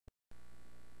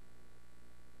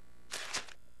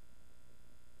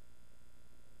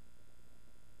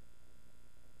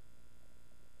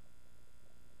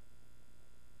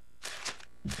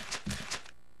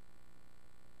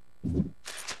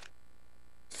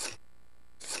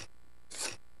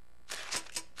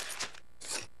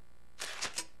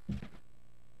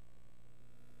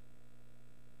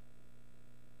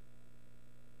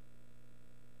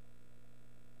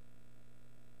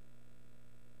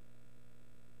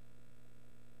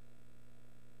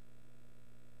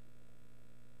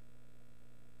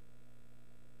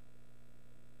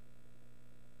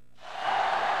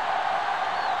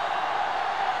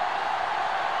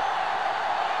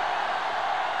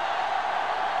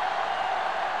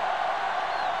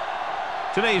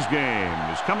Today's game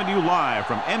is coming to you live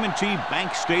from M&T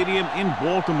Bank Stadium in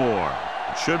Baltimore.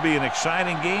 It should be an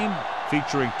exciting game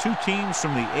featuring two teams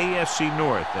from the AFC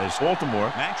North as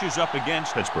Baltimore matches up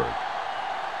against Pittsburgh.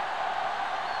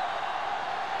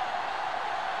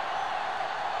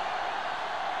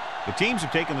 The teams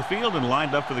have taken the field and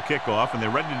lined up for the kickoff, and they're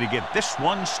ready to get this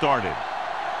one started.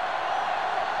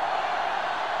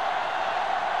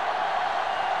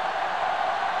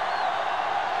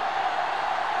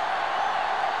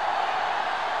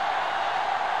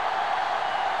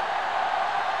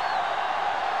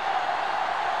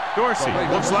 Dorsey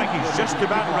looks like he's just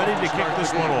about ready to kick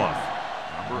this one off.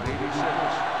 Number 86.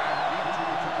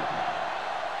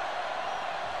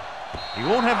 He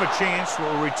won't have a chance for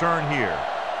a return here.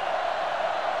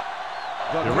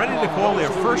 They're ready to call their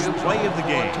first play of the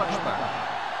game.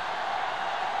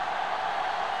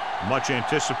 Much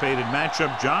anticipated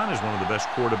matchup, John, is one of the best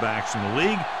quarterbacks in the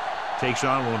league. Takes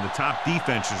on one of the top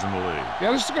defenses in the league.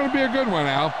 Yeah, this is going to be a good one,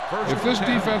 Al. If this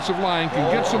defensive line can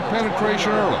get some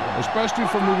penetration early, especially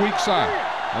from the weak side,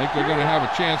 I think they're going to have a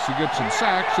chance to get some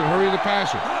sacks and hurry the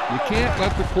passer. You can't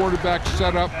let the quarterback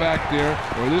set up back there,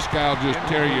 or this guy will just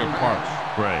tear you apart.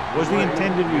 Right. Was the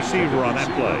intended receiver on that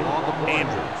play.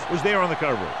 Andrews was there on the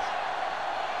coverage.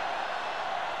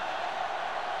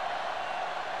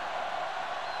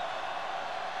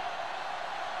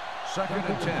 Second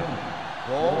and 10.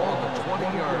 Ball on the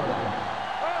 20-yard line.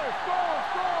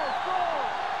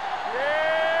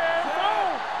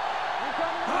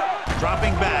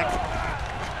 Dropping back.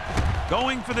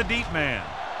 Going for the deep man.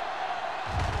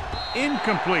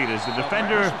 Incomplete as the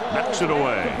defender knocks it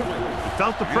away. He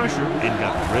felt the pressure and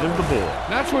got rid of the ball.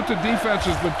 That's what the defense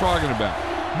has been talking about.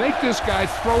 Make this guy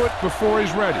throw it before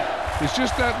he's ready. It's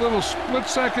just that little split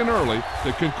second early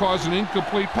that can cause an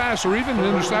incomplete pass or even an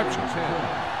interception.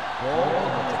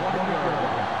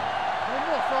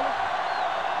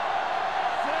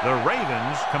 The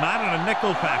Ravens come out in a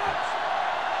nickel package.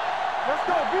 Let's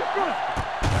go, be good.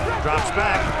 Drops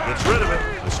back, gets rid of it.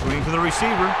 A screen for the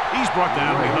receiver. He's brought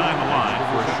down behind the line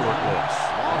for a short loss.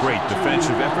 Great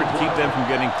defensive effort to keep them from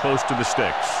getting close to the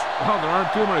sticks. Well, there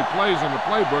aren't too many plays in the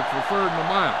playbook for 3rd and a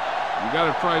mile. You got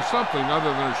to try something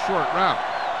other than a short route.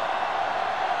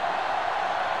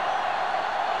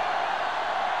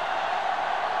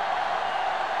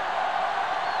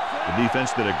 The defense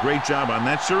did a great job on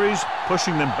that series,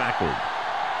 pushing them backward.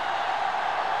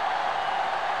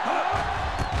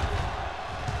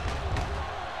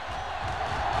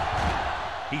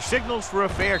 He signals for a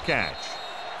fair catch.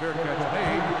 Fair catch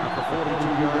made at the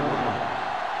 42-yard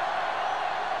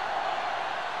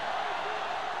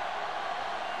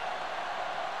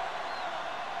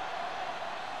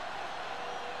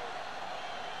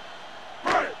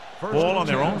line. Ball on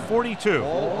their own 42.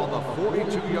 Ball on the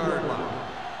 42-yard line.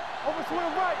 Over to the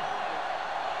right.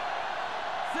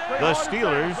 The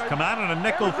Steelers come out in a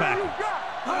nickel package.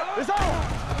 It's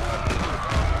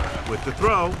on. With the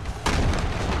throw,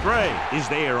 Gray is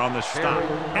there on the stop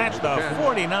at the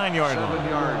 49-yard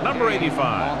line. Number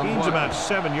 85 gains about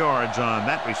 7 yards on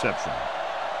that reception.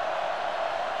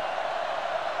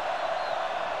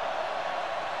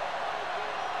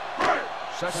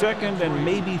 Second and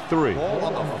maybe 3. Ball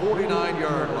on the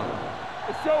 49-yard line.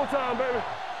 It's showtime, baby.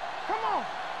 Come on.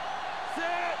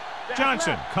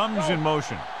 Johnson comes in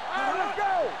motion. Let's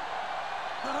go.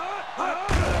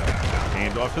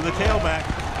 Hand off to the tailback.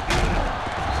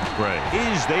 Gray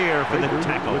is there for the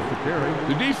tackle.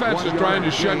 The defense is trying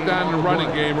to shut down the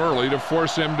running game early to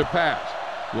force him to pass.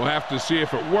 We'll have to see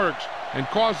if it works and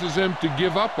causes him to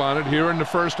give up on it here in the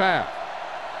first half.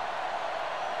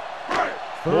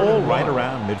 Ball right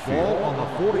around midfield. Ball on the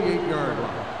 48-yard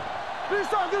line. Do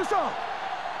something.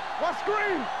 Watch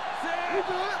screen.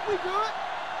 We good.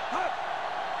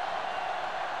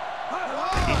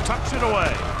 He tucks it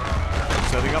away.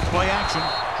 Setting up play action.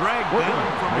 Dragged down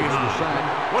from behind.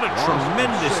 What a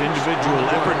tremendous individual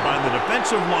effort by the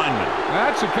defensive lineman.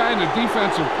 That's the kind of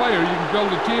defensive player you can build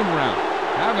a team around.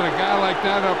 Having a guy like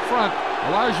that up front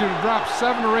allows you to drop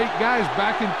 7 or 8 guys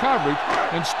back in coverage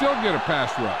and still get a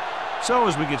pass rush. So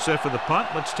as we get set for the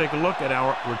punt, let's take a look at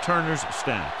our returners'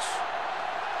 stats.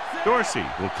 Dorsey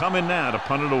will come in now to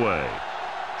punt it away.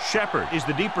 Shepard is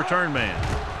the deep return man.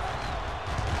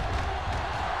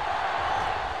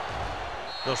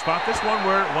 They'll spot this one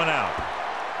where it went out.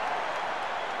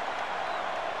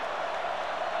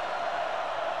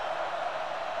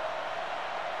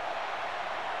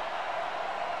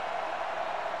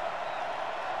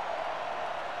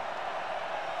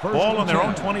 Ball on their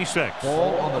own 26.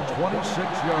 Ball on the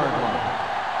 26-yard line.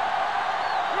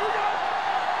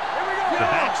 The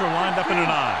backs are lined up in an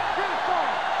I.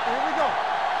 Here we go.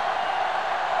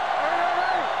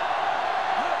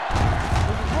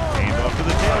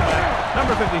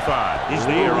 Number 55 is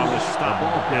there on the stop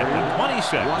at the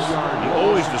 26. He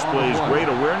always displays great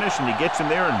awareness, and he gets in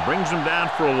there and brings him down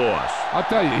for a loss. I'll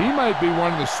tell you, he might be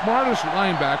one of the smartest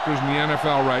linebackers in the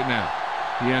NFL right now.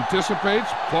 He anticipates,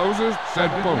 closes,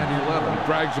 said boom. He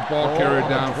drags the ball carrier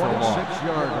down for a loss.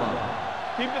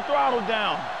 Keep the throttle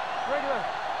down.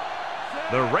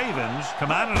 The Ravens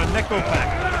come out in a nickel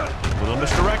package. Little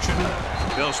misdirection.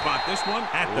 They'll spot this one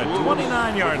at the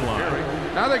 29-yard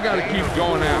line. Now they got to keep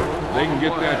going at it. They can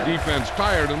get that defense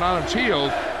tired and on its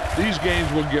heels. These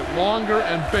games will get longer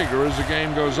and bigger as the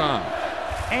game goes on.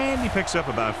 And he picks up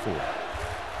about 4.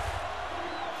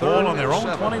 Ball on their own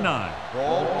 29.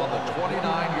 Ball on the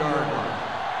 29-yard line.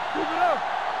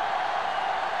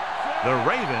 The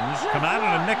Ravens come out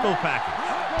in a nickel package.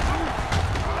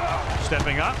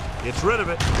 Stepping up, gets rid of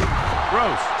it.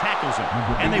 Gross tackles him,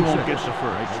 and they won't get the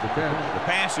first. The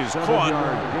pass is caught,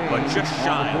 but just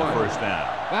shy of the first down.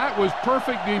 That was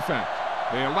perfect defense.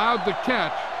 They allowed the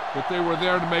catch, but they were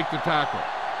there to make the tackle.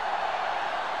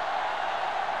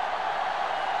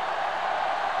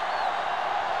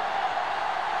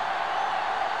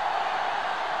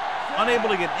 Unable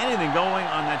to get anything going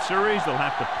on that series, they'll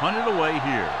have to punt it away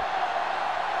here.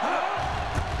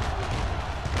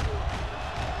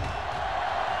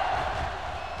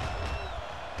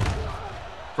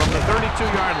 From the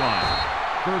 32-yard line.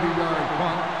 30-yard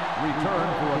punt, return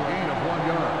for a gain of 1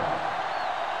 yard.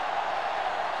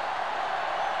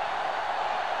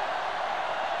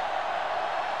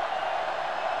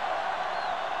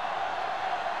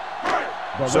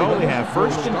 So they have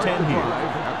first and 10 here.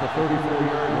 At the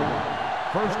 34-yard line.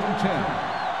 First and 10.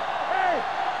 Hey,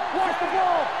 watch the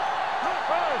ball.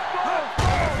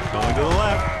 Going to the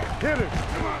left. Hit it.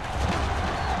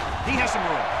 He has some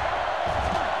room.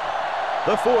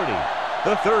 The 40,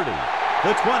 the 30,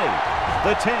 the 20,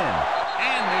 the 10,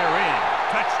 and they're in.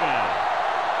 Touchdown.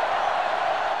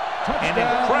 An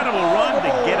incredible run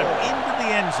to get him into the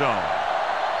end zone.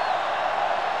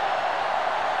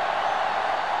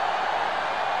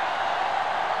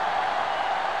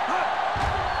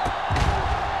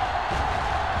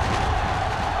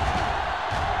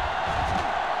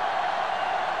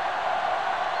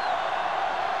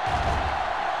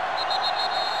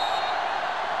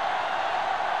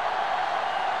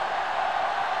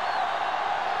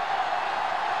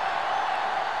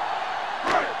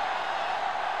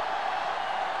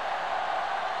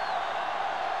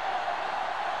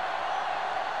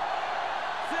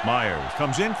 Myers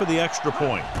comes in for the extra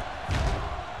point.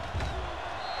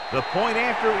 The point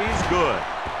after is good.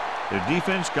 Their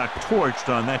defense got torched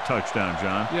on that touchdown,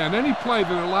 John. Yeah, and any play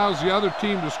that allows the other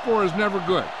team to score is never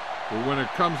good. But when it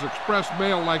comes express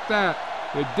mail like that,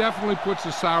 it definitely puts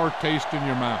a sour taste in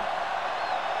your mouth.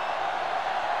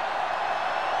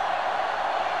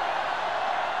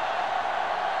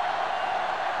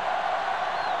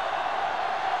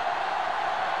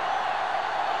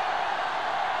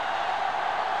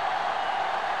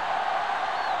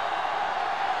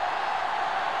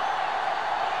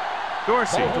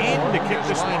 Dorsey in to kick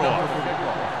this one off.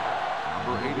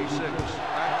 Number 86,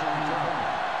 back to return.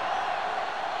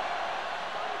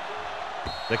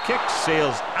 The kick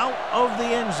sails out of the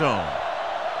end zone.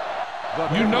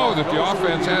 You know that the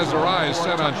offense has their eyes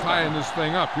set on tying this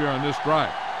thing up here on this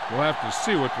drive. We'll have to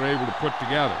see what they're able to put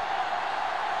together.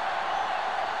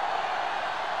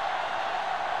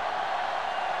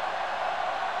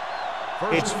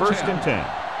 It's first and 10.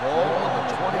 Ball on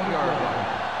the 20-yard line.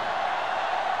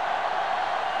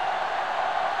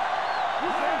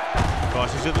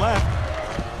 Tosses it left.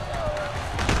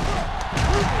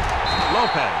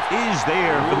 Lopez is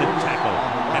there for the tackle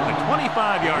at the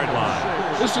 25-yard line.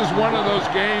 This is one of those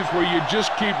games where you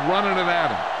just keep running it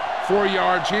at them. 4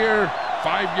 yards here,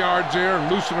 5 yards there, and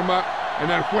loosen them up, and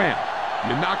then wham.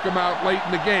 You knock them out late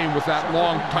in the game with that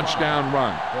long touchdown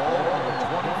run. Ball on the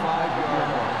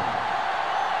 25-yard line.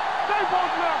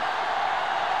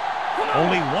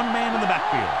 Only one man in the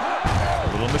backfield.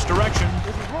 A little misdirection.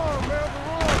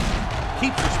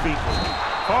 Keeps his feet moving.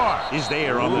 Carr is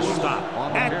there on the stop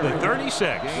at the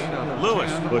 36.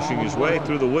 Lewis pushing his way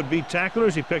through the would-be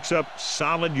tacklers. He picks up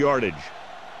solid yardage.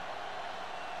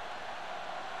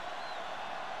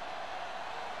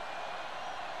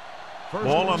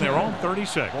 Ball on their own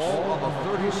 36. Ball on the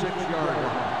 36-yard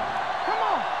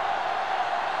line.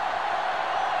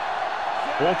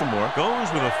 Baltimore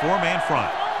goes with a 4-man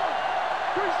front.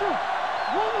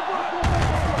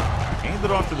 Handed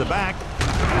off to the back.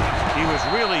 He was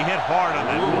really hit hard on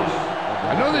that miss.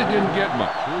 I know they didn't get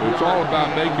much, but it's all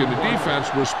about making the defense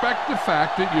respect the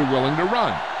fact that you're willing to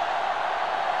run.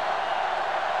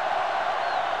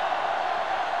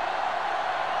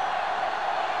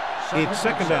 It's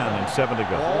second down and 7 to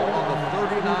go. Ball on the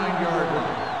 39-yard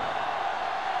line.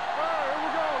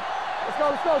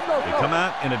 They come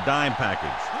out in a dime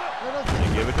package.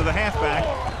 They give it to the halfback.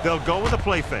 They'll go with a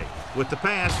play fake. With the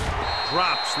pass,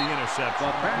 drops the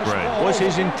interception. Gray was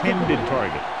his intended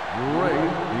target. Gray,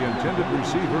 the intended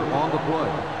receiver on the play.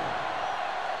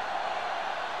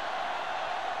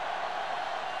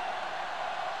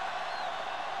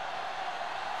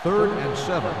 Third and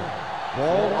 7.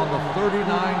 Ball on the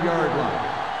 39-yard line.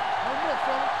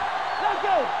 Let's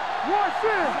go.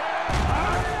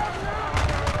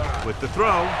 With the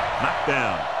throw, knocked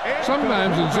down.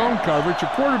 Sometimes in zone coverage, a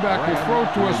quarterback will throw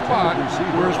to a spot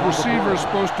where his receiver is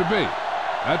supposed to be.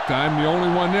 That time, the only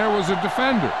one there was a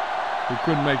defender who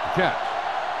couldn't make the catch.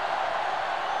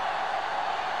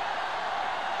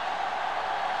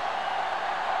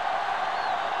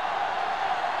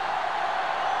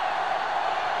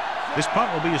 This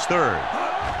punt will be his third.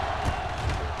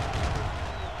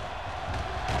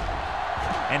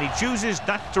 And he chooses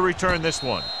not to return this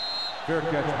one. Fair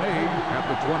catch made at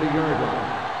the 20-yard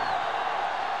line.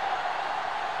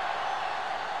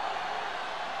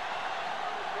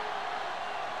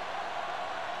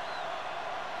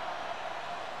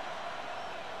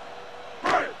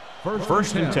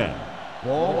 First and 10.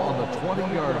 Ball on the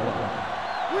 20-yard line.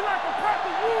 We like to crack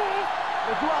the rules.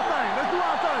 Let's do our thing. Let's do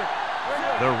our thing.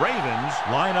 The Ravens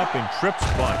line up in trips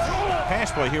bunch.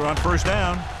 Pass play here on first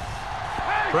down.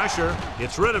 Pressure,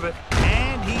 gets rid of it,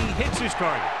 and he hits his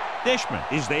target. Dishman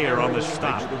is there on the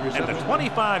stop at the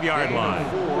 25-yard line.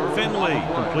 Finley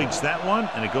completes that one,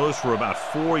 and it goes for about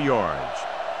 4 yards.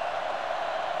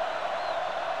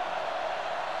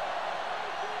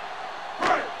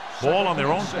 Ball on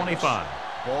their own 25.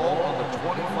 Ball on the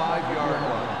 25-yard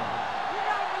line.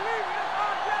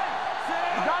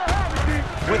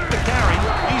 With the carry,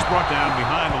 he's brought down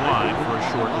behind the line for a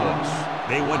short loss.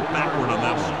 They went backward on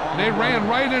that one. They ran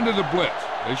right into the blitz.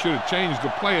 They should have changed the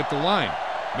play at the line.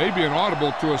 Maybe an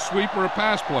audible to a sweep or a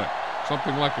pass play.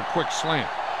 Something like a quick slant.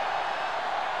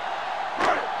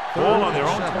 Ball on their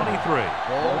own 23.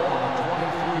 Ball on the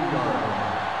 23-yard line.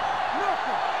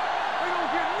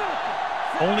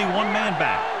 Only one man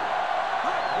back.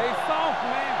 They soft,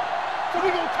 man. So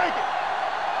we gonna take it.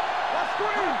 Let's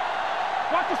screen.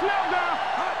 Watch the snap down.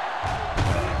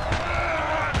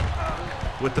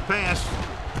 With the pass,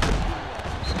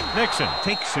 Nixon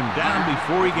takes him down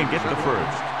before he can get the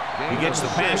first. He gets the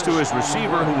pass to his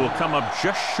receiver, who will come up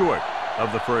just short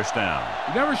of the first down.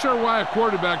 You're never sure why a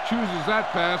quarterback chooses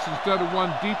that pass instead of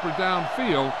one deeper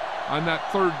downfield on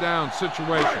that third down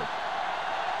situation.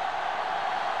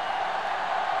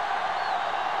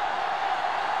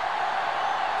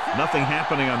 Nothing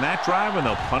happening on that drive, and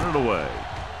they'll punt it away.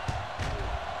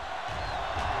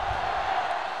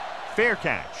 Fair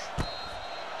catch.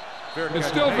 It's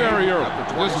still very early.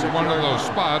 This is one of those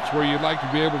spots where you'd like to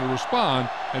be able to respond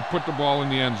and put the ball in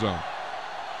the end zone.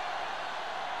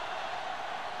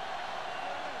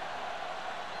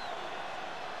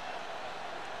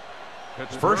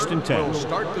 First and 10. Will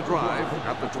start the drive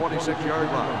at the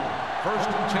 26-yard line. First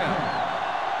and 10.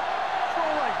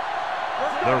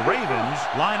 The Ravens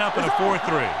line up in a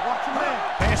 4-3.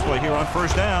 Pass play here on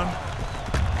first down.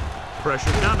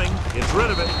 Pressure coming. Gets rid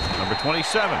of it. Number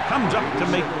 27 comes up to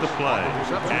make the play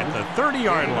at the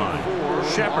 30-yard line.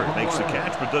 Shepard makes the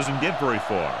catch but doesn't get very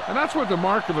far. And that's what the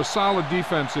mark of a solid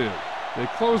defense is. They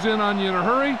close in on you in a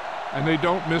hurry, and they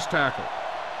don't miss tackle.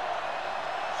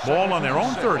 Ball on their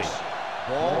own 30.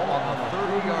 Ball on the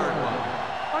 30-yard line.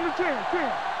 Under 10.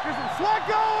 There's some slack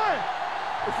going.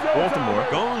 Baltimore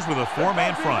goes with a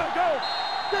 4-man front.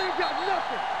 They ain't got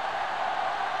nothing.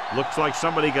 Looks like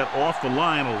somebody got off the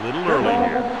line a little early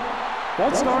here.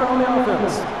 False start on the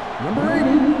offense. Number 80.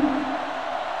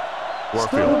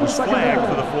 Warfield was flagged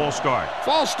for the false start.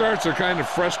 False starts are kind of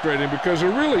frustrating because they're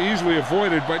really easily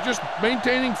avoided by just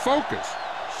maintaining focus.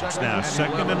 It's now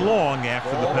second and long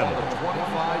after the penalty.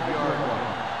 25-yard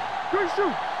line. Good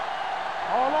shoot.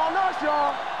 All on us,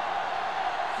 y'all.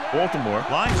 Baltimore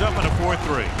lines up in a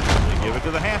 4-3. They give it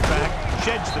to the halfback.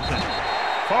 Sheds the tackle.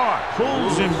 Carr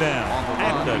pulls him down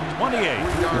at the 28.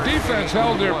 The defense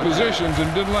held their positions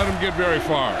and didn't let them get very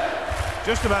far.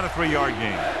 Just about a 3-yard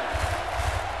gain.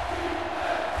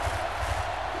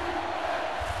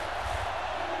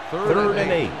 Third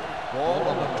and 8. Ball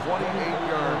on the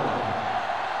 28-yard line.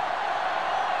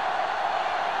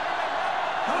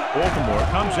 Baltimore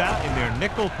comes out in their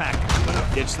nickel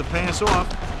package. Gets the pass off.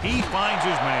 He finds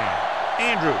his man.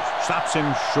 Andrews stops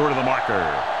him short of the marker.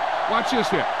 Watch this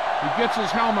hit. He gets his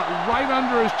helmet right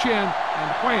under his chin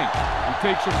and wham, he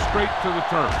takes him straight to the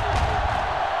turf.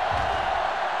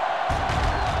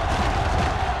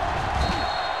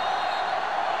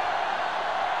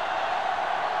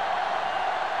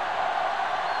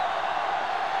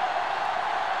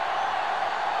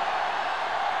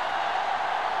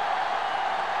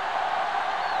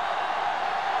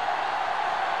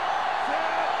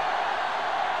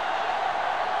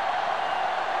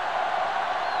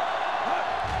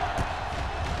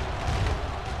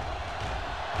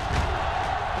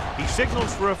 He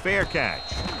signals for a fair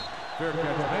catch. Fair catch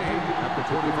made at the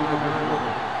 45-yard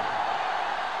line.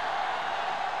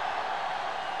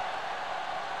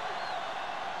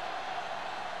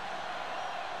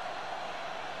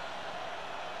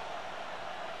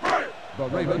 The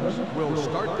Ravens will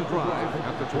start the drive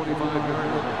at the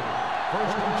 25-yard line.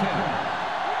 1st and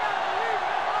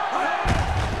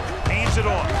 10. Hands it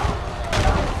off.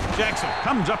 Jackson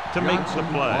comes up to make the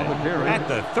play at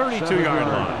the 32-yard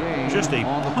line. Just a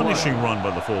punishing run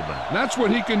by the fullback. And that's what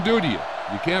he can do to you.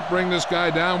 You can't bring this guy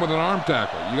down with an arm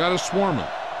tackle. You got to swarm him.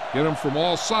 Get him from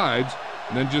all sides,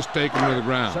 and then just take him to the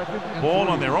ground. Ball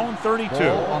on their own 32.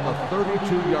 Ball on the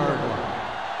 32-yard line.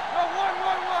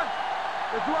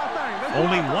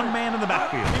 Only one man in the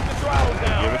backfield.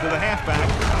 Give it to the halfback.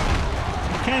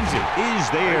 McKenzie is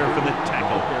there for the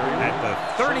tackle at the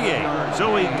 38.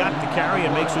 So he got the carry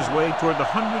and makes his way toward the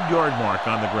 100-yard mark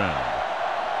on the ground.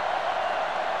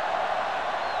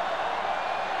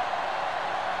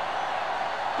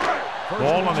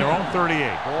 Ball on their own 38.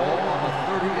 Ball on the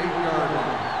 38-yard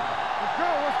line. Let's go,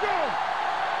 let's go.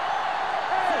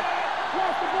 Hey,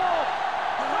 watch the ball.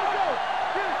 Let's go.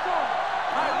 Get it, son.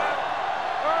 All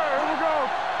right, here we go.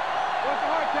 Watch the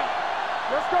hard count.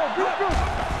 Let's go. Good.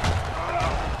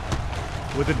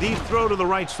 With a deep throw to the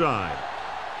right side.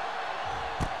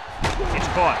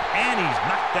 It's caught, and he's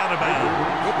knocked out of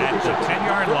bounds at the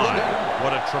 10-yard line.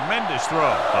 What a tremendous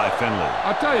throw by Finley.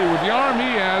 I'll tell you, with the arm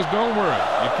he has, don't worry.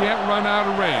 You can't run out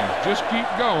of range. Just keep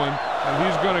going, and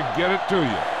he's going to get it to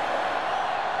you.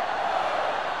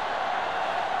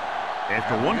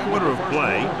 After 1 quarter of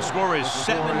play, the score is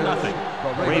 7-0.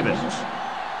 Ravens.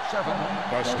 7.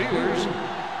 The Steelers.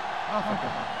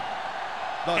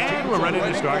 And we're ready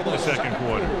to start the second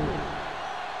quarter.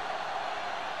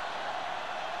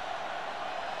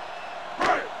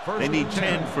 They need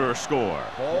 10 for a score.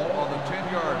 Ball on the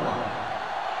 10-yard line.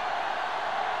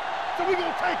 So we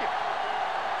gonna take it.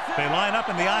 They line up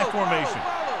in the I formation.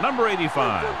 Number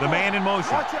 85, the man in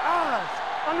motion. Watch your eyes.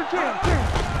 Under 10.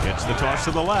 Gets the toss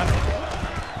to the left.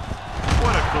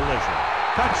 What a collision.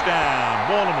 Touchdown,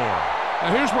 Baltimore.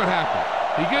 Now here's what happened.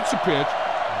 He gets a pitch,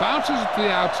 bounces it to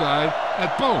the outside, and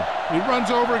boom, he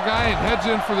runs over a guy and heads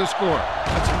in for the score.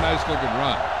 That's a nice-looking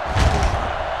run.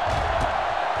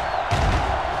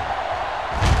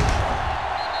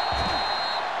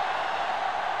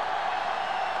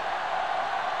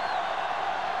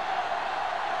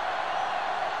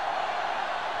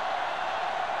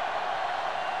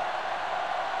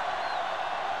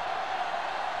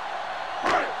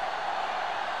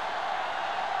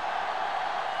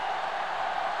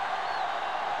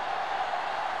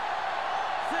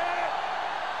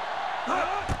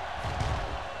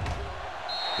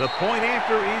 The point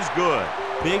after is good.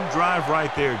 Big drive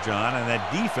right there, John, and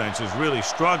that defense is really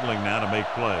struggling now to make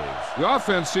plays. The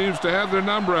offense seems to have their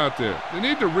number out there. They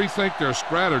need to rethink their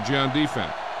strategy on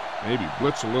defense. Maybe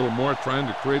blitz a little more, trying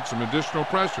to create some additional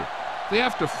pressure. They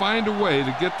have to find a way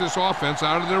to get this offense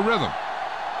out of their rhythm.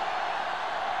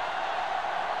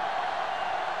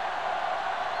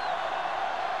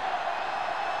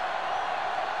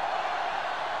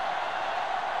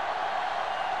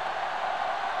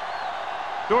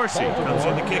 Dorsey comes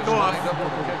in to kick off.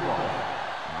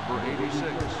 Number 86.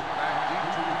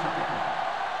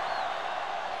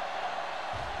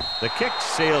 The kick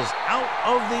sails out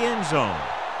of the end zone.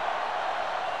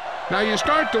 Now you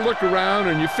start to look around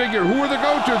and you figure, who are the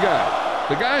go-to guys?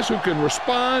 The guys who can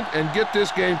respond and get this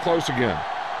game close again.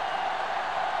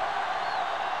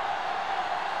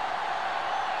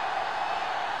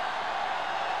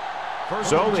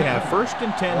 So they have 1st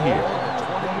and 10 here.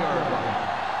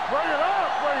 Bring it up.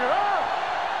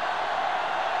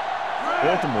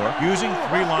 Baltimore using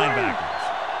 3 linebackers.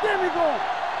 There we go.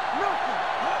 Nothing.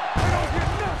 We don't get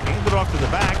nothing. Hand it off to the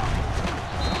back.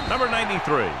 Number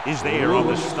 93 is there on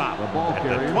the stop at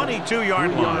the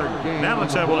 22-yard line. Now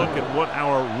let's have a look at what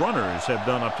our runners have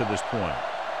done up to this point.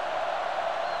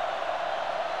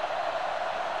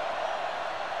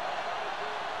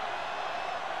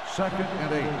 Second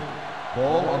and 8.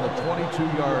 Ball on the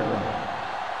 22-yard line.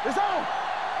 It's on.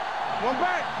 One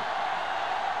back.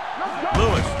 Let's go.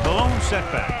 Lewis, the lone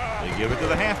setback. They give it to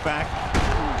the halfback.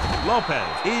 Lopez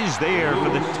is there for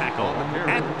the tackle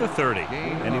at the 30.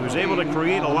 And he was able to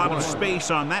create a lot of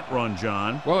space on that run,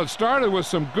 John. Well, it started with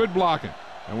some good blocking.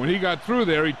 And when he got through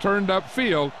there, he turned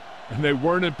upfield, and they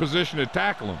weren't in position to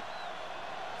tackle him.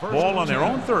 Ball on their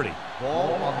own 30.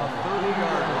 Ball on the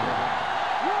 30-yard line.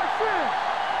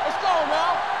 Let's go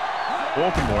now.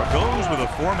 Baltimore goes with a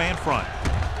 4-man front.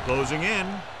 Closing in,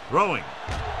 throwing.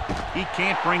 He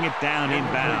can't bring it down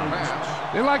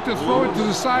inbounds. They like to throw it to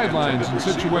the sidelines in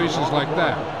situations like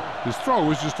that. His throw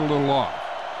was just a little off.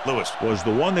 Lewis was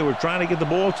the one they were trying to get the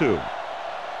ball to.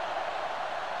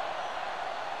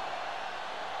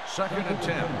 2nd and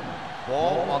 10.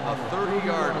 Ball on the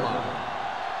 30-yard line.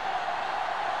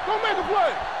 Don't make a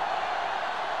play.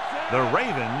 The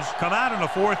Ravens come out in a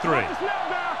 4-3.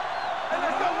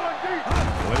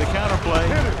 With a counterplay.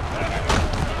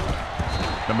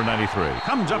 Number 93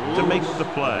 comes up to make the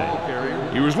play.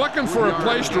 He was looking for a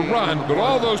place to run, but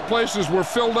all those places were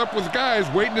filled up with guys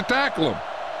waiting to tackle him.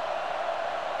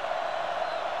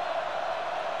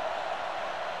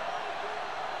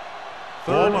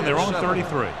 Ball on their own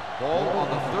 33. Ball on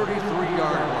the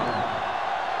 33-yard line.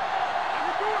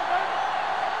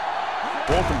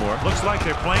 Baltimore looks like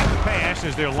they're playing the pass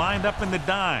as they're lined up in the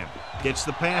dime. Gets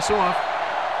the pass off.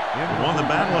 Won the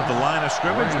battle at the line of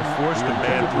scrimmage and forced a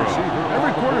bad throw.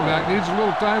 Every quarterback needs a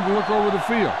little time to look over the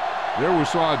field. There we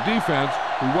saw a defense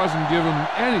who wasn't given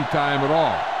any time at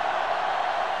all.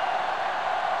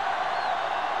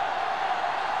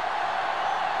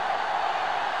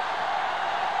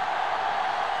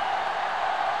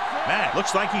 Matt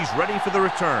looks like he's ready for the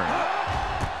return.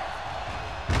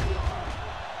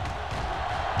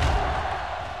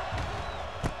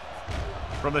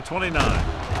 From the 29.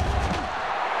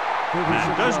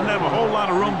 Matt doesn't have a whole lot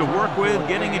of room to work with,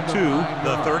 getting it to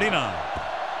the 39.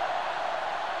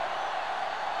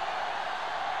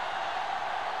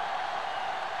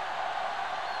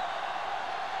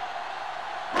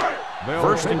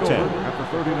 First and 10. At the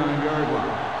 39-yard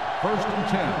line. 1st and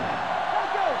 10.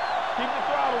 Keep the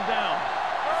throttle down.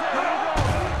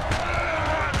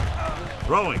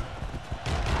 Throwing.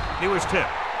 He was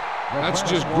tipped. That's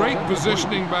just great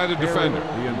positioning by the defender.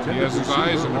 He has his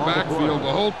eyes in the backfield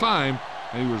the whole time,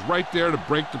 and he was right there to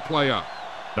break the play up.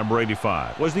 Number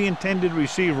 85 was the intended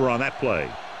receiver on that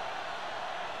play.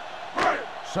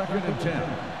 2nd and 10.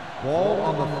 Ball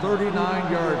on the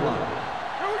 39-yard line.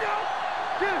 Here we go.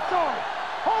 Get it, Sean.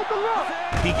 Hold the look.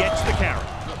 He gets the carry.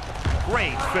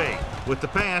 Great fake with the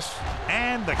pass,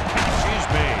 and the catch is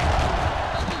made.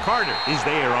 Carter is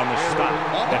there on the stop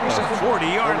at the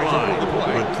 40-yard line.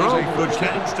 Good throw, good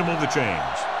catch to move the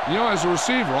chains. You know, as a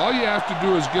receiver, all you have to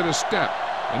do is get a step,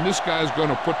 and this guy's going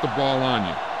to put the ball on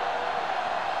you.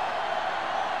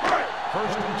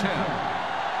 1st and 10.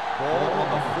 Ball on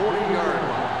the 40-yard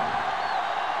line.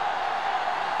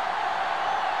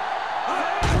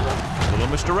 Little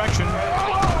misdirection.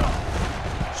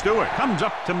 Stewart comes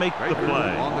up to make the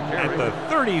play at the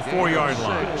 34-yard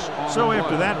line. So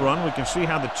after that run, we can see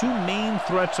how the two main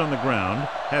threats on the ground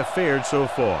have fared so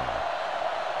far.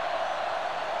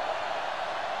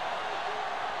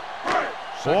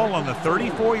 Ball on the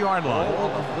 34-yard line. Ball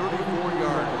on the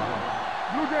 34-yard line.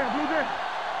 Blue down, blue down.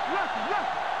 Left,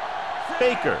 left.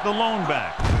 Baker, the lone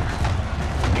back.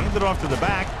 Handed off to the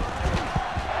back.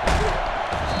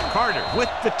 Carter with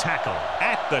the tackle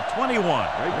at the 21. He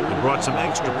brought some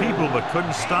extra people but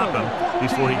couldn't stop him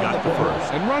before he got the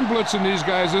first. And run blitzing these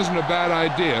guys isn't a bad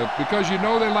idea because you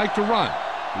know they like to run.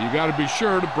 You got to be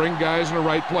sure to bring guys in the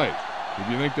right place. If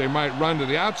you think they might run to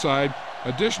the outside,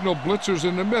 additional blitzers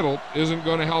in the middle isn't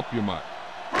going to help you much.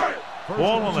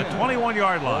 Ball on the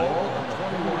 21-yard line.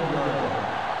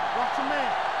 Watch your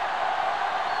man.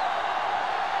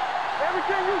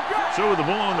 Everything you got. So with the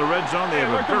ball in the red zone, they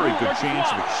have a very good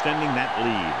chance of extending that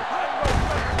lead.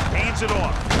 Hands it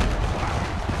off.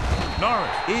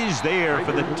 Norris is there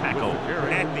for the tackle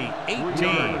at the 18.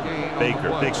 Baker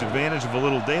takes advantage of a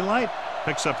little daylight,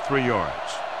 picks up 3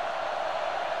 yards.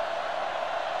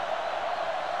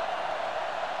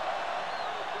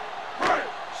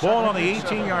 Ball on the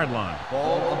 18-yard line.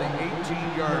 Ball on the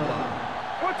 18-yard line.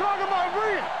 We're talking about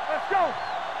Rhea. Let's go.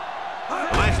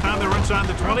 Last time they were inside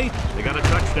the 20, they got a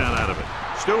touchdown out of it.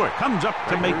 Stewart comes up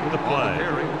to make the play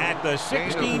at the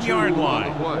 16-yard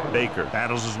line. Baker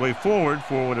battles his way forward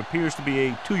for what appears to be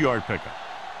a 2-yard pickup.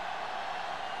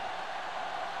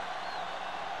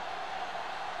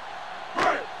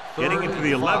 Getting into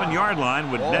the 11-yard line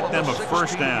would net them a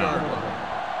first down.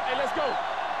 Hey, let's go.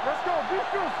 Let's go. Be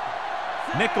good.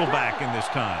 Nickelback in this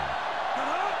time.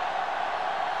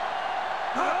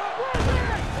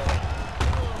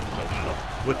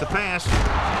 With the pass,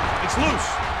 it's loose.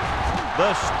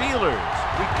 The Steelers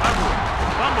recover.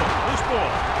 Fumble, loose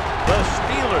ball. The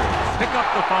Steelers pick up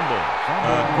the fumble.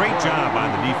 Great job by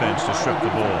the defense to strip the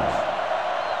ball.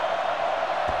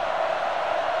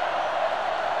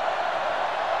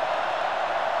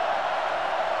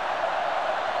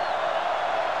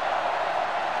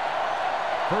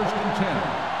 First and 10.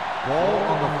 Ball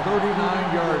on the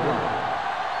 39-yard line.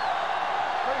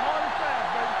 Play hard and fast,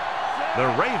 baby. The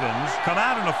Ravens come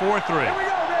out in a 4-3. Here we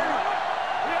go, baby.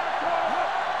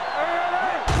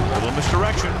 A little little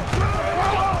misdirection.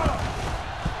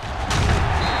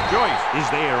 Joyce is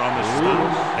there on the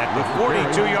stop at the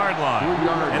 42-yard line.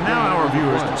 And now our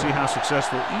viewers can see how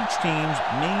successful each team's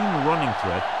main running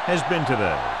threat has been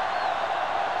today.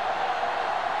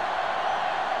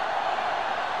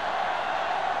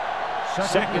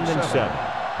 Second and 7.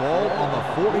 Ball on the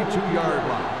 42-yard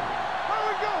line. Here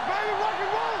we go, baby. Rock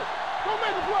and roll. Go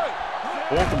make the play.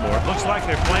 Baltimore looks like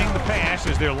they're playing the pass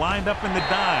as they're lined up in the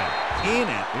dive. In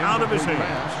and out of his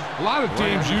hands. A lot of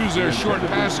teams use their short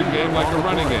passing game like a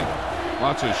running game.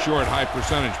 Lots of short,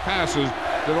 high-percentage passes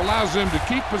that allows them to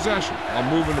keep possession while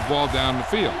moving the ball down the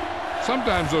field.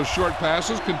 Sometimes those short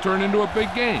passes can turn into a big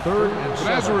game. But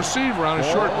as a receiver on a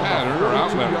short pattern or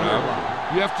outlet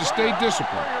route, you have to stay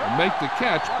disciplined and make the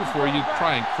catch before you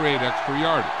try and create extra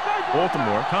yardage.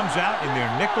 Baltimore comes out in their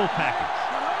nickel package.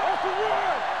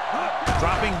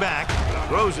 Dropping back,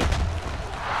 throws it.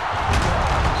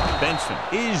 Benson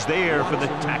is there for the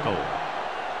tackle.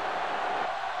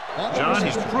 John,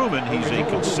 he's proven he's a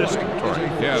consistent target.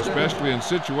 Yeah, especially in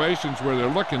situations where they're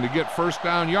looking to get first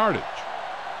down yardage.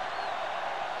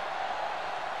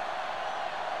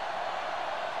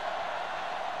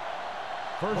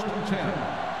 First and 10.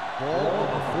 Ball on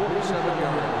the 47-yard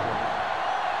line.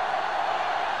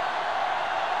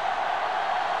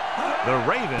 The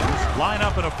Ravens line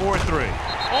up in a 4-3.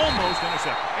 Almost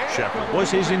intercepted. Shepard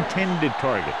was his intended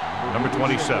target. Number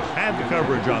 27 had the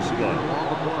coverage on the play.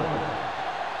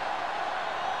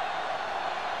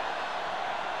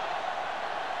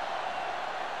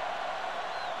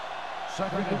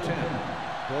 Second and 10.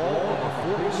 Ball on the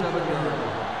 47-yard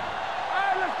line. All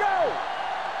right, let's go.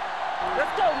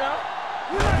 Let's go now.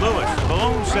 Lewis, the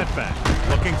lone setback,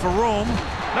 looking for room.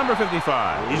 Number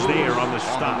 55 is there on the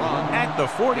stop at the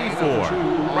 44.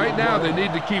 Right now, they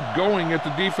need to keep going at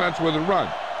the defense with a run.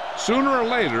 Sooner or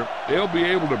later, they'll be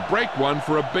able to break one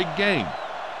for a big gain.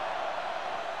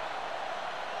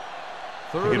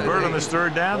 To convert on this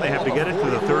third down, they have to get it to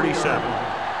the 37.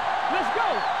 Let's go.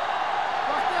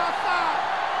 Watch the outside.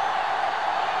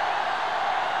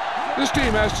 This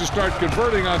team has to start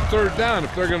converting on third down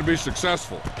if they're going to be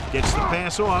successful. Gets the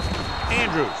pass off.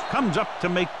 Andrews comes up to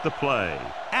make the play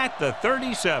at the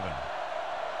 37.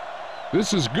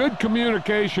 This is good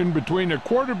communication between the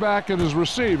quarterback and his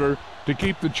receiver to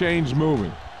keep the chains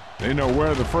moving. They know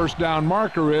where the first down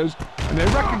marker is, and they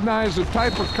recognize the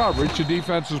type of coverage the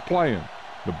defense is playing.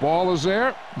 The ball is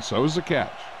there, and so is the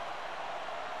catch.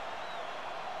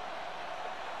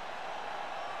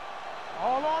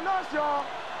 All on us, y'all.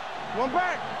 One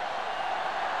back.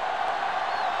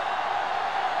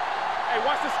 Hey,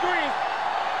 watch the screen.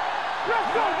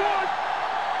 Let's go, boys.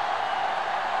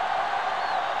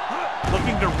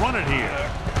 Looking to run it here.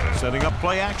 Setting up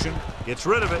play action. Gets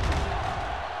rid of it.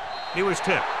 He was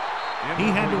tipped. He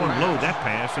had to unload that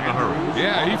pass in a hurry.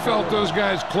 Yeah, he felt those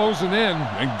guys closing in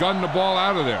and gunned the ball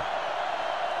out of there.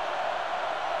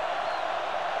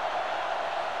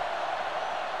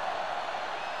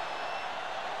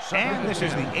 And this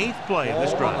is the 8th play of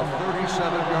this drive.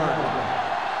 37-yard line.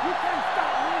 You can't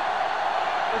stop me.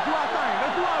 Let's do our thing.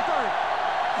 Let's do our thing.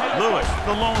 Lewis,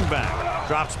 the lone back,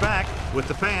 drops back with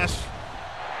the pass.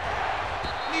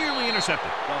 Nearly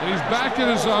intercepted. And he's back in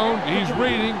his zone. He's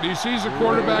reading. He sees the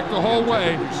quarterback the whole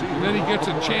way, and then he gets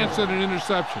a chance at an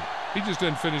interception. He just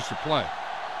didn't finish the play.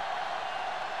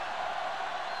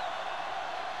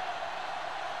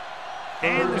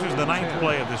 And this is the 9th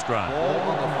play of this drive. Ball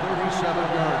on the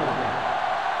 37-yard line.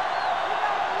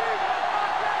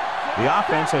 The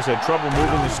offense has had trouble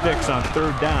moving the sticks on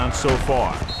third down so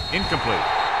far. Incomplete.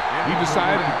 He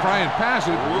decided to try and pass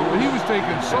it, but he was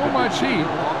taking so much heat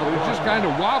that it just kind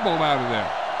of wobbled out of there.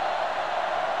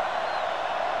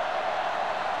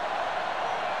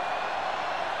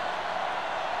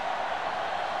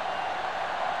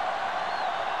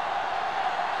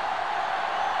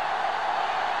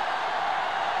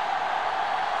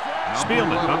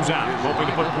 Spielman comes out, hoping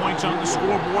to put points on the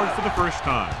scoreboard for the first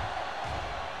time.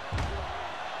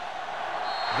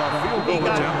 He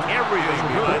got everything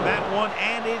behind that one,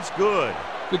 and it's good.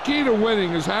 The key to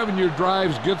winning is having your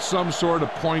drives get some sort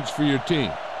of points for your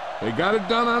team. They got it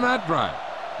done on that drive,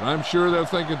 and I'm sure they're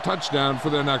thinking touchdown for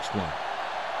their next one.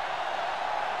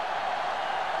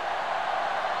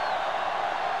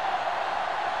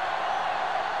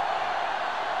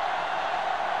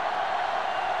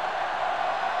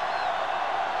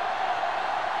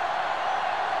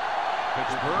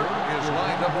 Pittsburgh is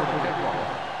lined up for the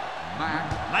kickoff.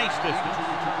 Nice distance.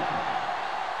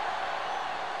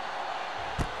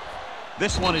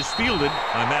 This one is fielded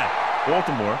on that.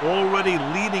 Baltimore, already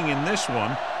leading in this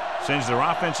one, sends their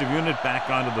offensive unit back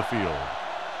onto the field.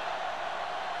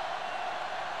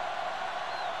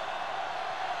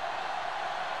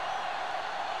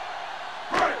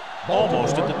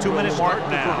 Almost at the 2-minute mark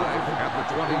now. At the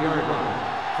 20-yard line.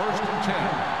 First and 10.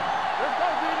 Let's go,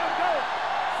 D. Let's go.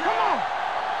 Come on.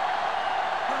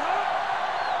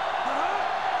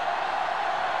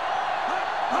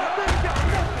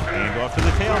 Hand off to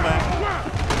the tailback.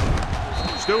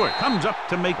 Stewart comes up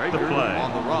to make the play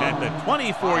at the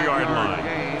 24-yard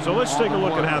line. So let's take a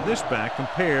look at how this back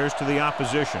compares to the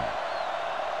opposition.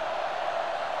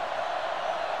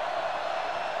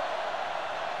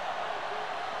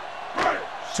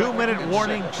 Two-minute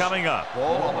warning coming up.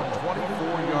 Ball on the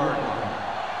 24-yard line.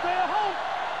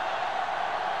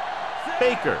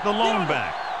 Baker, the lone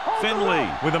back. Finley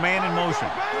with a man in motion.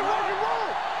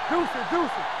 Deuce it, deuce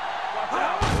it. Watch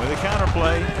out. With a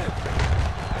counterplay.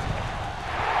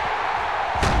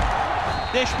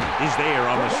 Dishman is there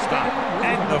on the stop.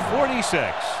 And the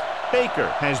 46. Baker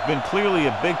has been clearly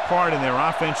a big part in their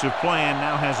offensive plan.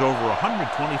 Now has over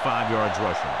 125 yards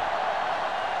rushing.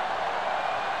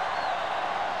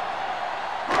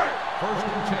 First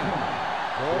and 10.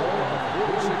 Ball on the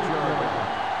 46-yard line.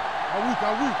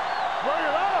 Are we? Bring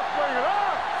it up, bring it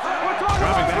up.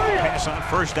 Dropping back, pass on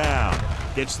first down.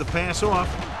 Gets the pass off.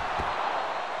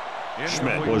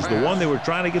 Schmidt was the one they were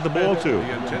trying to get the ball to.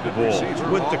 The ball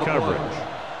with the coverage.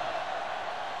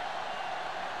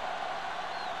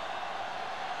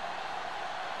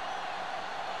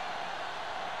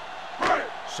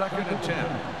 Second and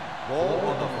 10. Ball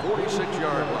on the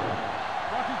 46-yard line.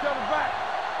 Watch each other back.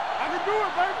 I can do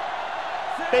it, baby.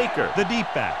 Baker, the deep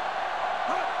back.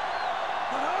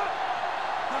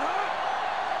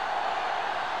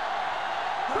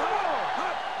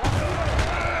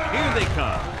 Here they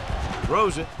come.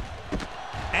 Throws it.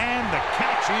 And the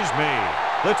catch is made.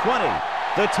 The 20,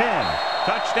 the 10.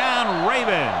 Touchdown,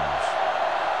 Ravens.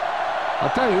 I'll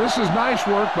tell you, this is nice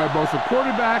work by both the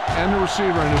quarterback and the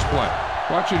receiver in this play.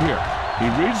 Watch it here. He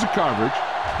reads the coverage,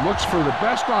 looks for the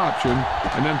best option,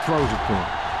 and then throws it to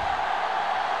him.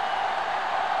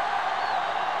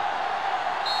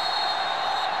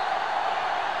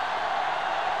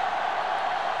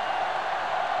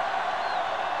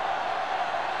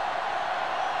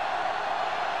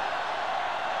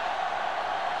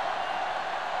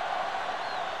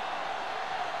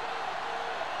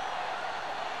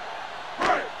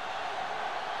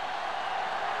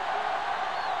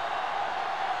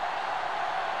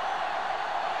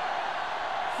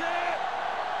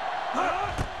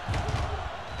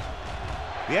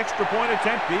 The extra point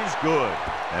attempt is good.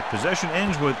 That possession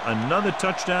ends with another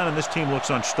touchdown, and this team looks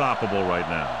unstoppable right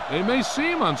now. They may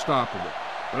seem unstoppable,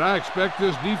 but I expect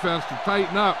this defense to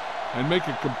tighten up and make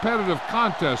a competitive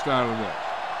contest out of this.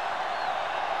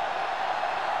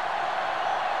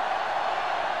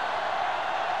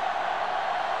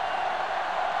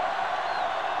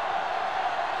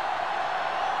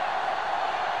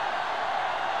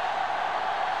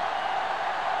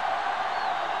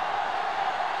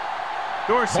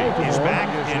 Dorsey is back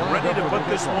and ready to put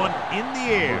this one in the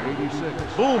air.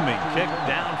 Booming kick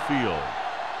downfield.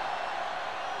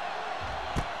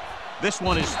 This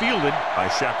one is fielded by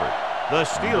Shepard. The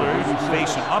Steelers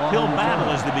face an uphill battle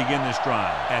as they begin this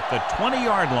drive at the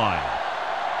 20-yard line.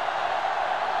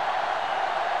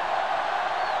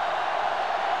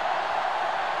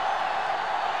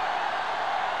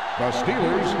 The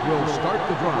Steelers will start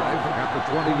the drive at the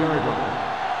 20-yard line.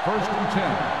 First and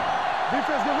 10.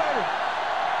 Defense, get ready.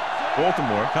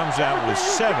 Baltimore comes out with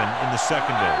 7 in the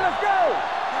secondary. Let's go.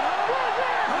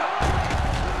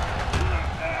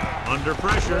 Under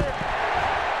pressure.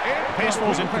 Pass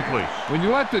ball's incomplete. When you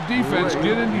let the defense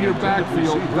get into your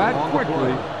backfield that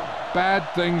quickly, bad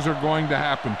things are going to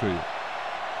happen to you.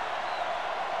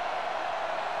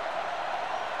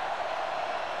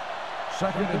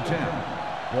 Second and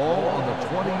 10. Ball on the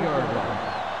 20-yard line.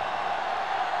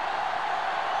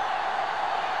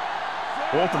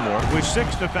 Baltimore with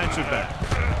 6 defensive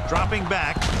backs. Dropping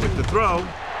back with the throw.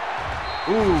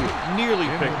 Ooh, nearly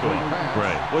picked off.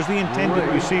 Gray was the intended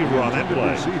receiver on that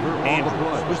play.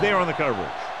 Andrews was there on the coverage.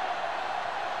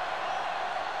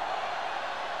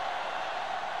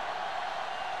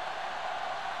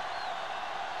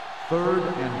 Third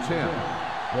and 10.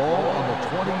 Ball on the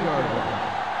 20-yard line.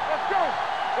 Let's go.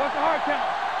 What's the hard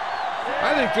count?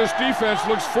 I think this defense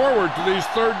looks forward to these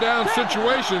third down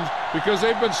situations because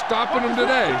they've been stopping them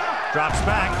today. Drops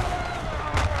back.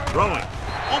 Throwing.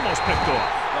 Almost picked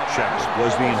off. Sheps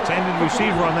was the intended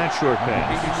receiver on that short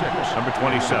pass. Number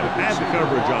 27 had the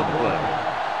coverage on the play.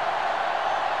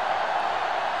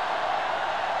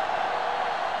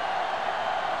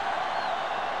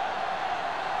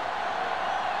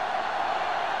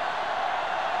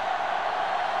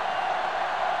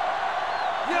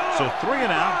 So 3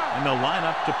 and out, and they'll line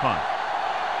up to punt.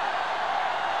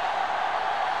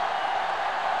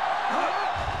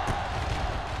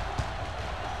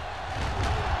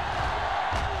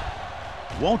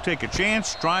 won't take a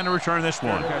chance trying to return this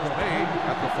one. Catch made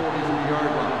at the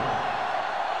 43-yard line.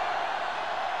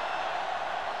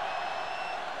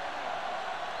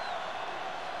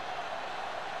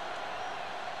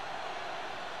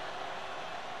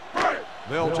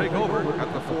 They'll take over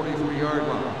at the 43-yard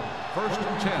line. 1st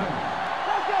and 10.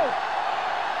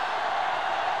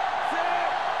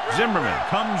 Zimmerman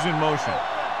comes in motion.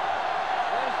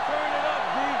 Let's turn it up,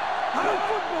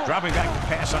 D. Dropping back to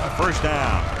pass on 1st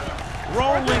down.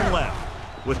 Rolling left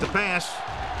with the pass.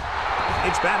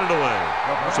 It's batted away.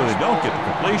 So they don't get the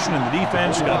completion, and the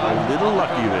defense got a little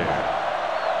lucky there.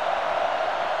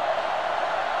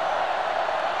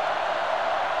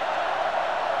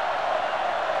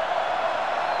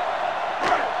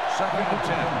 Second and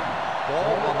 10.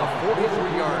 Ball on the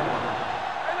 43-yard line.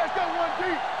 Hey, let's go one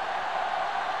deep.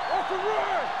 Off the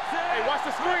run. Hey, watch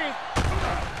the screen.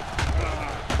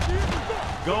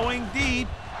 Going deep.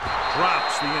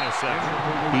 Drops the interception.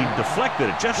 He deflected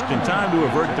it just in time to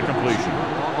avert the completion.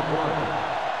 On the play.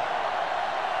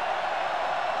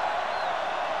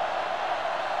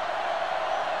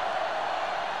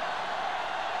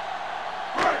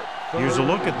 Here's a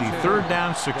look at the 3rd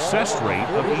down success rate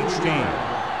of each team.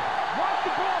 Watch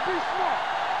the ball, be smart.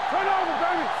 Turn over,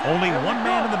 baby. Only one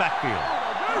man in the backfield.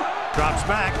 Drops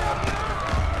back.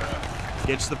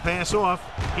 Gets the pass off.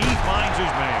 He finds his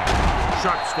man.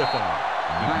 Sharp stiff arm.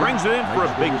 He brings it in for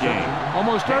a big game.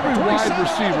 Almost every wide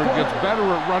receiver gets better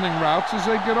at running routes as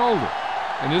they get older,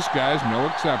 and this guy's no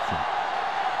exception.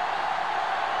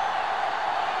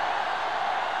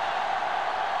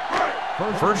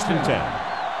 First and 10.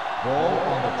 Ball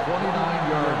on the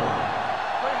 29-yard line.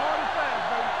 Play hard and fast,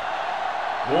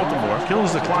 baby. Baltimore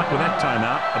kills the clock with that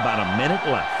timeout. About a minute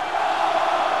left.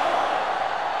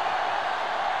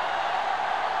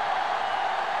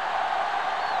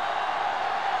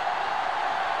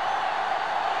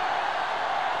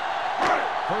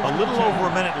 A little over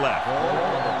a minute left. Ball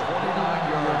on the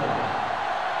 29-yard line.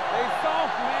 Stay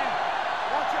soft, man.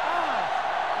 Watch your eyes.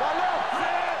 Wide up.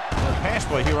 Pass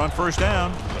play here on 1st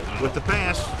down with the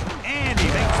pass, and he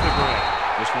makes the grab.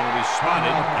 This one will be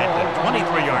spotted at the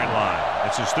 23-yard line.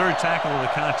 That's his 3rd tackle of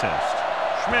the contest.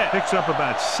 Schmidt picks up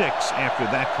about 6 after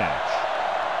that catch.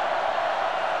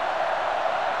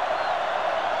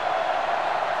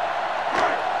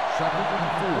 Second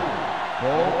and 4.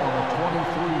 Ball on the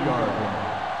 23-yard line.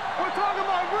 We're talking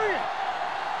about green.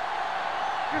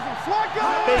 Get some swat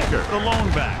guys. Baker, the lone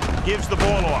back, gives the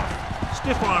ball off.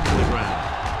 Stiff arm to the ground.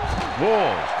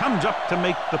 Walls comes up to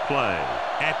make the play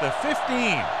at the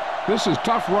 15. This is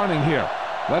tough running here.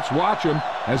 Let's watch him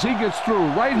as he gets through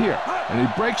right here, and he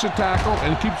breaks a tackle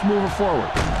and keeps moving forward.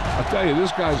 I'll tell you,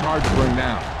 this guy's hard to bring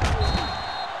down.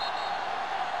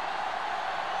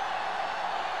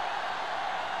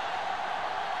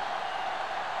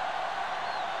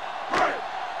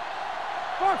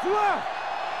 Box left.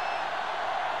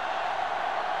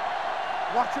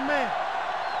 Watch your man.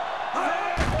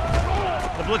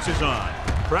 The blitz is on.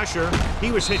 Pressure.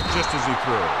 He was hit just as he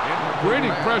threw.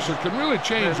 Creating pressure can really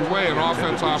change the way an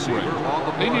offense operates.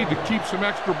 They need to keep some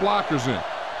extra blockers in,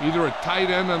 either a tight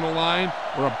end on the line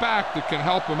or a back that can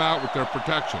help them out with their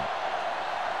protection.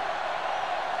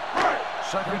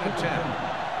 Second and 10.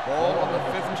 Ball on the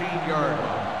 15-yard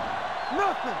line.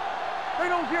 Nothing. They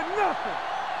don't get nothing.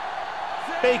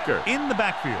 Baker in the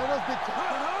backfield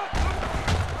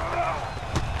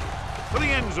for the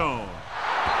end zone.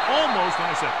 Almost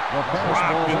intercepted.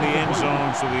 Dropped in the end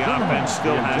zone, so the offense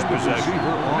still has possession.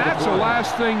 And that's the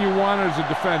last thing you want as a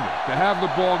defender, to have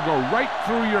the ball go right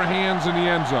through your hands in the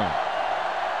end zone.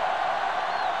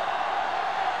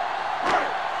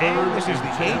 And this is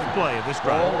the 8th play of this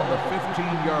drive. Ball on the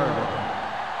 15-yard line.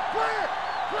 Clear.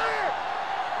 Clear.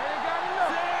 They ain't got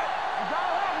enough. You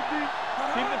gotta have it, D.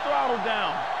 Keep the throttle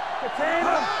down. Contain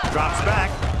them. Drops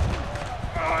back.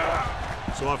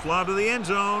 Soft lob to the end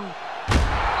zone.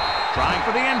 Trying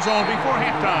for the end zone before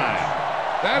halftime.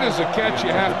 That is a catch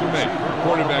you have to make. The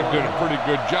quarterback did a pretty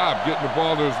good job getting the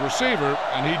ball to his receiver,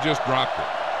 and he just dropped it.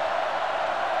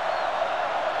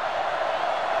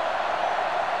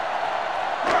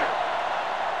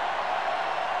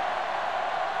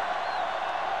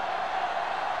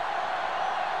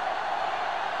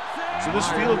 So this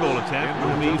field goal attempt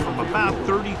will be from about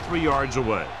 33 yards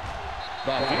away.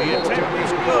 The attempt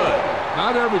is good.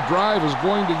 Not every drive is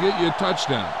going to get you a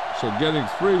touchdown, so getting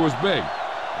 3 was big.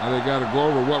 Now they got to go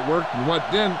over what worked and what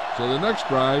didn't, so the next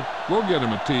drive will get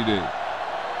him a TD.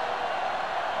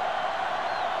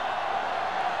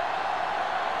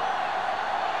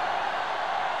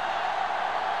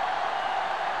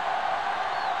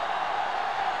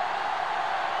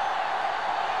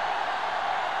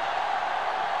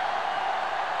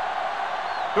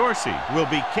 Dorsey will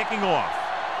be kicking off.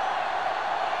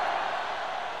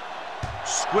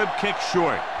 Squib kick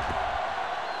short.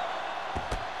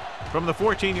 From the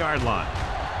 14-yard line.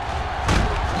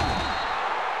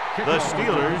 The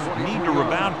Steelers need to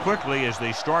rebound quickly as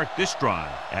they start this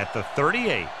drive at the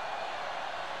 38.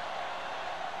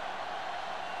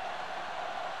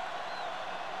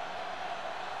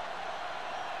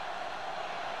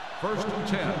 First and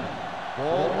 10.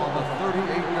 Ball on the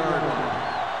 38-yard line.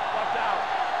 Watch out.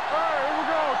 Hey, here we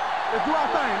go. Let's do our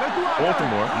thing. Let's do our thing.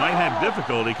 Baltimore might have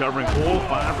difficulty covering all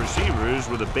 5 receivers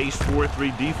with a base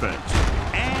 4-3 defense.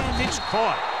 And it's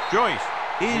caught. Joyce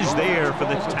is there for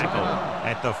the tackle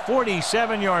at the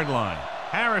 47-yard line.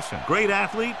 Harrison, great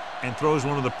athlete, and throws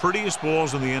one of the prettiest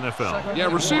balls in the NFL.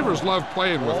 Yeah, receivers love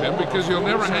playing with him because he'll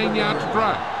never hang you out to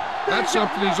dry. That's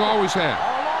something he's always had.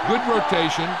 Good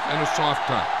rotation and a soft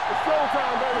touch. It's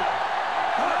showtime, baby.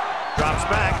 Drops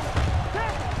back.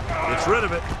 Gets rid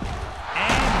of it.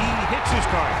 And he hits his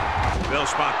target. They'll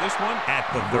spot this one at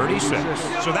the 36.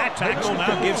 So that tackle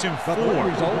now gives him 4. You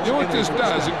know what this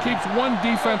does? It keeps one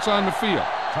defense on the field.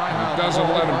 And it doesn't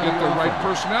let them get the right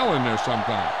personnel in there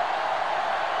sometimes.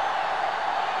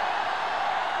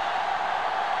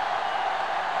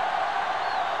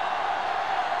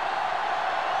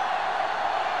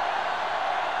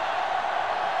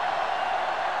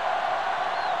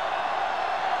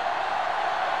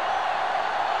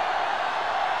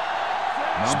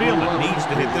 Spielman needs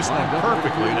to hit this one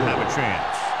perfectly to have a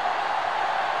chance.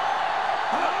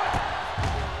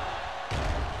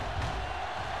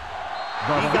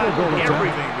 He got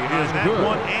everything behind that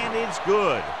one, and it's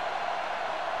good.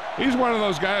 He's one of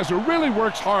those guys who really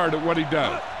works hard at what he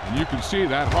does. And you can see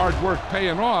that hard work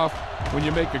paying off when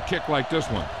you make a kick like this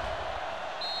one.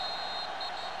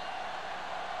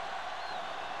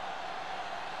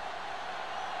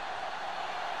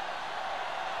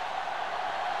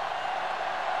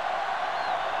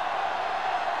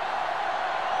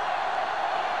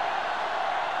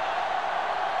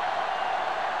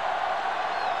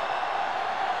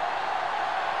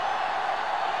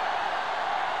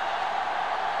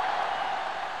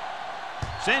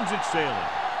 Sends it sailing.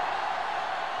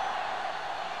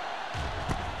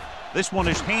 This one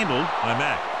is handled by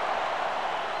Mack.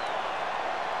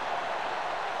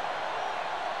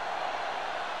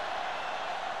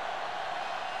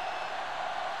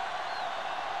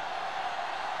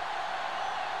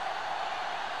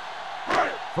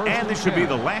 And this should be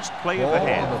the last play of the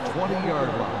half. On the 20-yard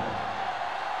line.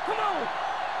 Come on.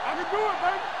 I can do it,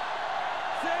 baby.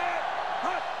 Set.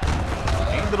 Hut.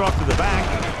 Handed off to the back.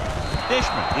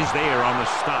 Dishman is there on the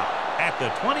stop at the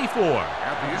 24.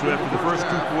 So after the first 2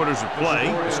 quarters of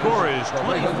play, the score is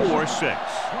 24-6.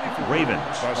 Ravens.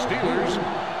 The Steelers, 6.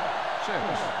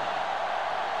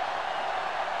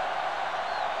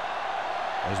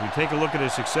 As we take a look at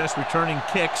his success returning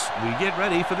kicks, we get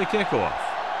ready for the kickoff.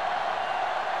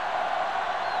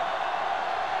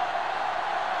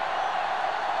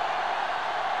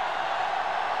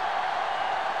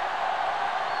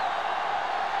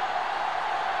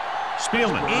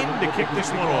 Spielman in to kick this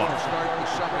one off. Start the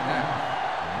second half.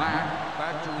 Mack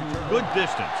back to return. Good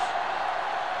distance.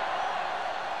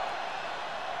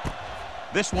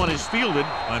 This one is fielded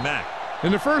by Mack.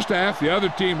 In the first half, the other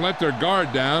team let their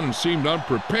guard down and seemed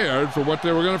unprepared for what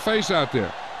they were going to face out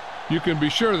there. You can be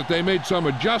sure that they made some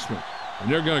adjustments,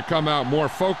 and they're going to come out more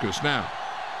focused now.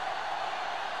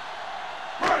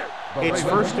 It's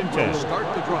first and 10.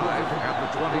 Start the drive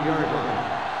at the 20-yard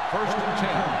line. First and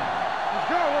 10.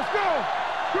 Let's go.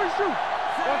 Good shoot.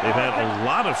 They've had a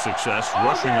lot of success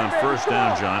rushing on first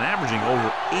down, John, averaging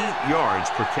over 8 yards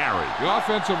per carry. The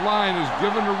offensive line has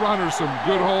given the runners some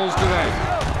good holes today.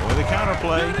 With a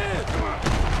counterplay,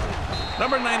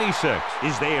 number 96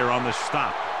 is there on the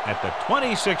stop at the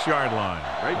 26-yard line.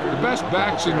 The best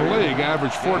backs in the league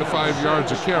average 4 to 5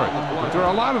 yards a carry. But there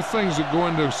are a lot of things that go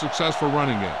into a successful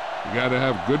running game. You got to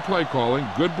have good play calling,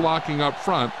 good blocking up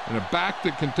front, and a back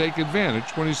that can take advantage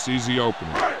when he sees the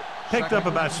opening. Picked up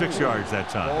about 6 yards that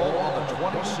time. Ball on the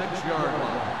 26-yard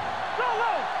line. So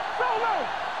low. So low.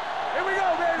 Here we go,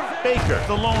 baby. Baker,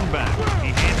 the lone back.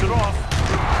 He hands it off.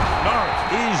 Norris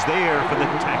is there for the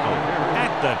tackle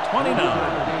at the 29.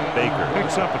 Baker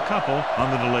picks up a couple on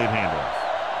the delayed handoff.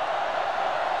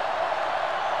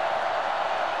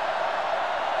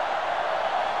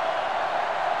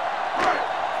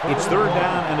 It's third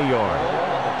down and a yard.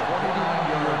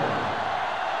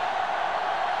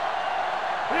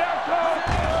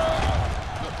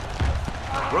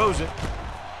 Throws it.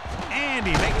 And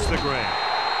he makes the grab.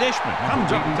 Dishman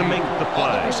comes up to make the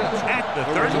play at the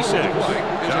 36.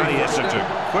 Johnny has such a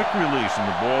quick release, and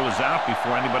the ball is out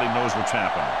before anybody knows what's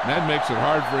happening. That makes it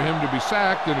hard for him to be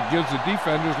sacked, and it gives the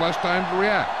defenders less time to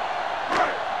react.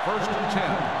 First and 10.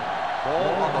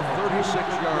 Ball on the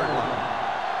 36-yard line.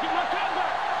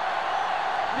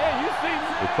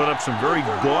 They put up some very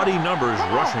gaudy numbers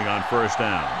rushing on first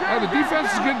down. Well, the defense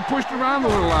is getting pushed around a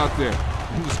little out there.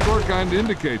 And the score kind of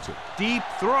indicates it. Deep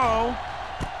throw.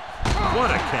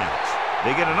 What a catch. They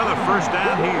get another first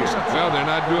down here. Well, they're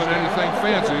not doing anything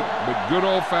fancy, but good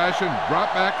old-fashioned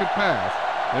drop back and pass,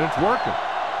 and it's working.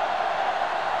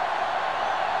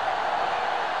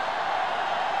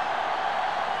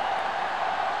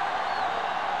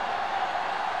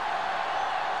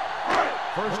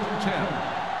 First and 10.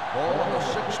 Ball on the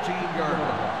 16-yard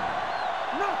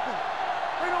line. Nothing.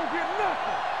 They don't get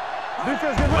nothing.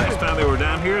 Defense get ready. Last time they were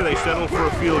down here, they settled for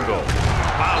a field goal.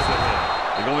 Positive.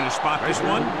 They're going to spot this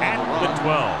one at the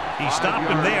 12. He stopped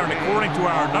him there, and according to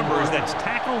our numbers, that's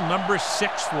tackle number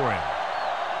 6 for him.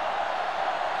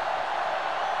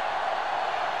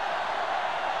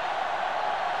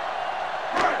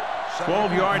 Second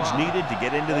 12 yards needed to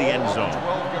get into the end zone.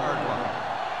 12-yard line.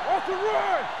 Off the run. All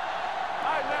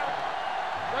right, now.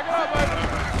 Back it up, baby.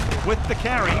 With the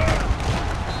carry,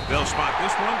 they'll spot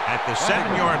this one at the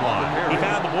 7-yard line. He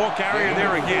found the ball carrier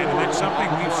there again, and that's something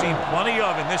we've seen plenty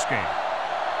of in this game.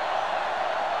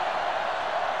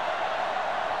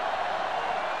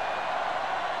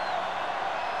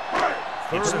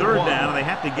 It's third down, and they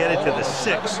have to get it to the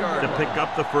 6 to pick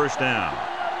up the first down.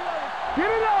 Get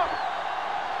it up.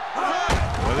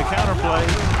 With a counter play,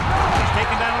 he's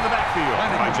taken down in the backfield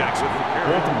by Jackson.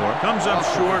 Baltimore comes up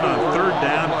short on third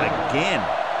down again.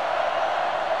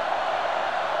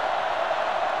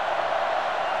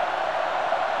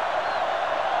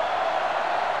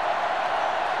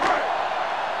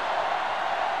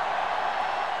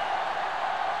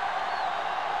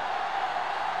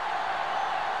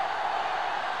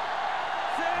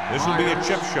 This will be a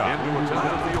chip shot.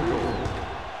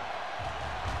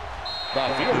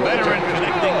 The veteran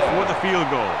connecting for the field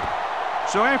goal.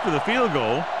 So after the field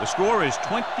goal, the score is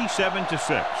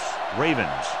 27-6.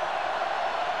 Ravens.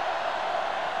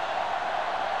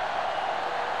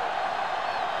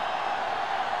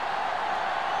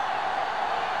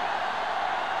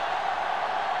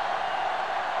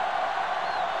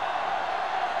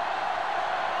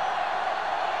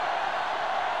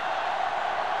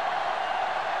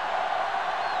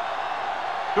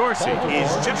 Dorsey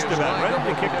is just about ready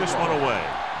to kick this one away.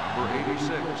 Number 86.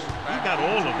 He got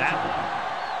all of that one.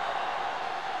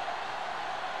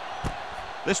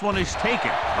 This one is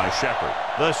taken by Shepard.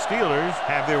 The Steelers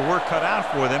have their work cut out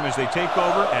for them as they take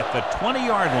over at the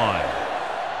 20-yard line.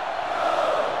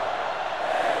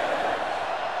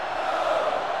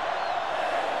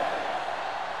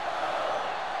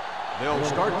 They'll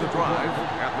start the drive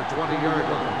at the 20-yard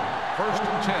line. First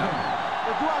and 10.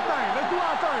 Let's do our thing. Let's do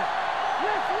our thing.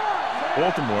 Let's run.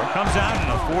 Baltimore comes out in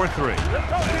a 4-3.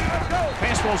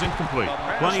 Pass ball's incomplete.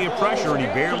 Plenty of pressure, and he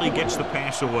barely gets the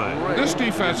pass away. This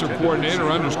defensive coordinator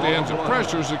understands that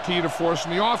pressure is the key to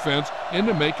forcing the offense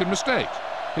into making mistakes.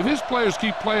 If his players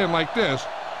keep playing like this,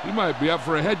 he might be up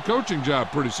for a head coaching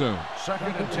job pretty soon.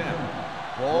 Second and 10.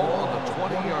 Ball on the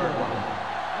 20-yard line.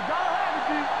 You gotta have it,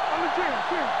 D. On the chin.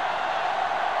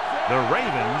 The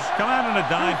Ravens come out in a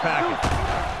dime package.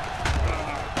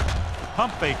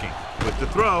 Pump faking with the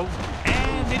throw,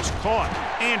 and it's caught.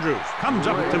 Andrews comes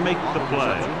up to make the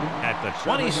play at the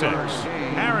 26.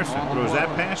 Harrison throws that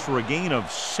pass for a gain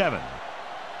of 7.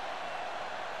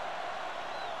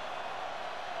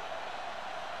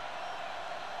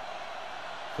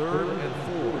 Third and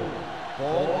 4.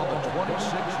 Ball on the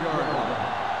 26-yard line.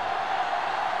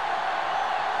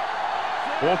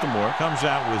 Baltimore comes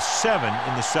out with 7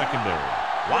 in the secondary.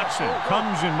 Watson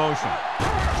comes in motion.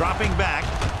 Dropping back.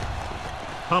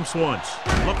 Pumps once.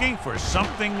 Looking for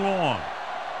something long.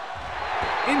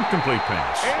 Incomplete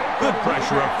pass. Good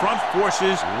pressure up front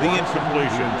forces the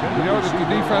incompletion. You notice the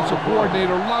defensive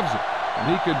coordinator loves it.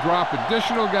 And he could drop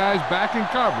additional guys back in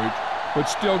coverage, but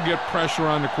still get pressure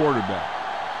on the quarterback.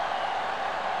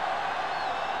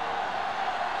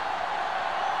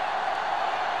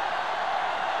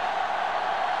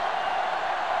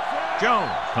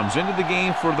 Jones comes into the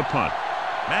game for the punt.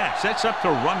 Matt sets up to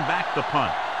run back the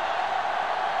punt.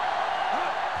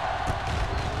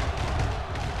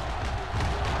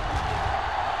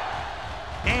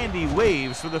 And he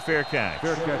waves for the fair catch.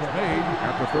 Fair catch made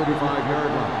at the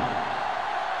 35-yard line.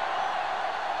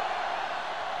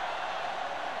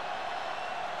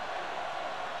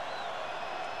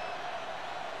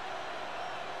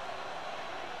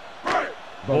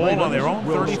 The Ball Ravens on their own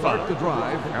will 35. start the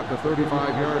drive at the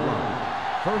 35-yard line.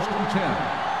 First and 10.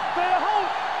 Stay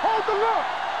hold the look.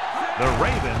 The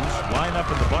Ravens line up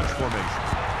in the bunch formation.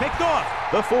 Picked off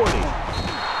the 40.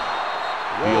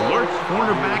 The alert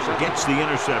cornerback gets the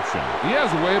interception. He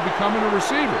has a way of becoming a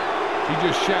receiver. He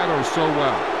just shadows so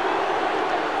well.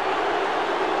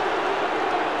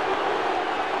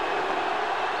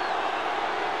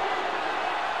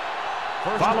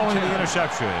 Following the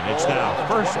interception, it's now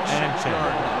first and 10.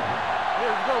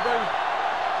 Here we go, baby.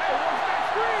 Hey, watch that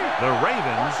screen. The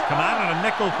Ravens come out in a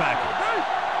nickel package.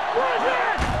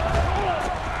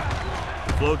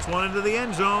 Floats one into the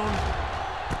end zone.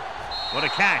 What a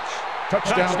catch.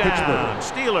 Touchdown, Pittsburgh.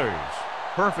 Steelers.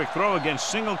 Perfect throw against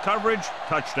single coverage.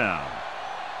 Touchdown.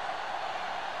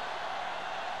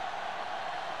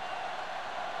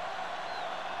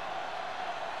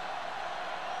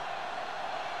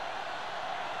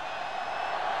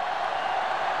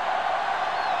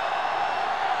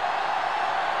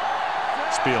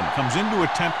 Spielman comes in to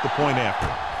attempt the point after.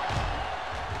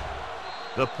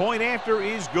 The point after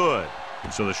is good.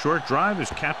 And so the short drive is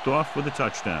capped off with a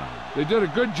touchdown. They did a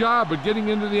good job of getting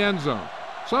into the end zone.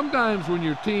 Sometimes when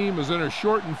your team is in a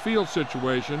shortened field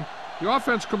situation, the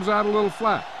offense comes out a little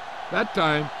flat. That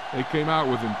time, they came out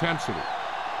with intensity.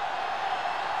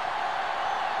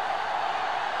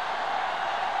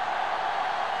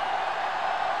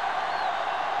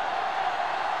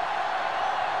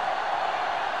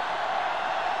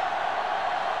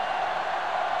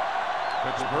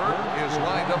 Pittsburgh is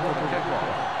lined up for the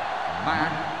kickoff.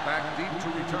 Mack back deep to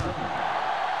return.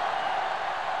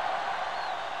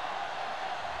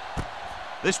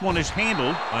 This one is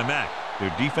handled by Mack.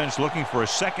 Their defense looking for a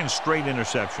second straight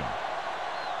interception.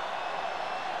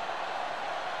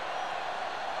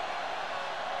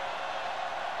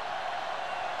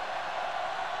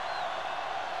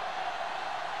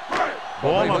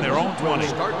 Ball on their own 20.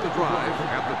 Start the drive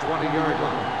at the 20-yard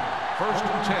line. First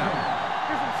and 10.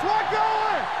 Get some slot going.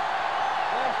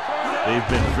 They've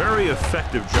been very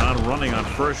effective, John, running on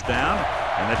first down,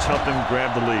 and that's helped them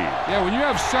grab the lead. Yeah, when you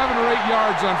have 7 or 8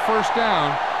 yards on first down,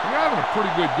 you're having a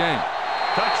pretty good game.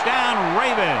 Touchdown,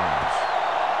 Ravens.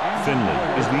 Finley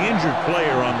is the injured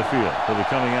player on the field. He'll be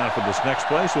coming out for this next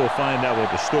play, so we'll find out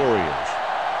what the story is.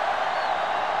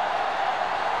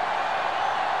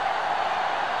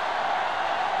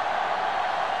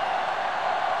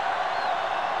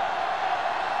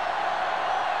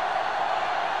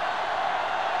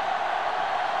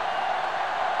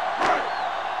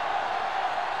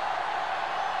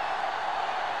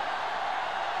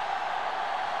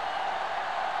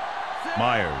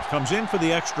 Myers comes in for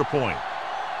the extra point.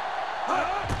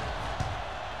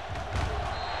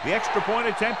 The extra point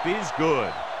attempt is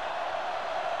good.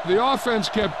 The offense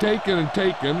kept taking and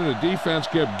taking, and the defense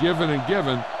kept giving and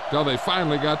giving until they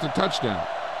finally got the touchdown.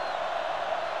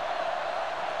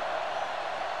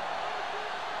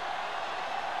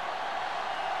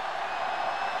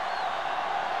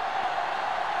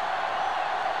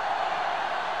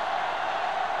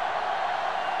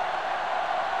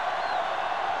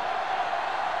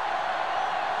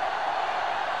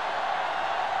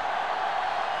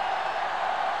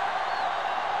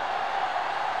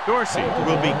 Dorsey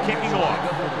will be kicking off.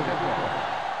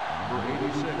 Number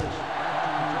 86.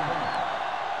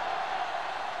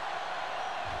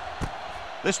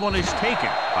 This one is taken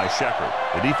by Shepard.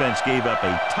 The defense gave up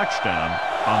a touchdown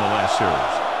on the last series.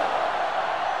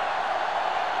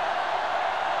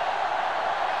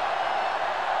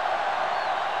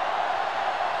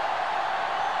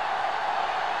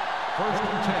 First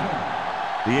and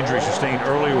 10. The injury sustained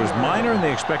earlier was minor, and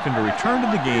they expect him to return to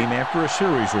the game after a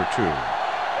series or two.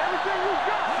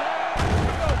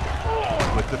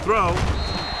 With the throw,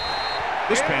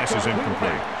 this pass is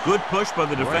incomplete. Good push by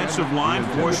the defensive line,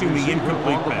 forcing the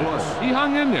incomplete pass. He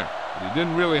hung in there, but he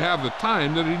didn't really have the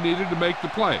time that he needed to make the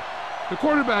play. The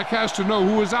quarterback has to know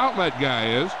who his outlet guy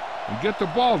is and get the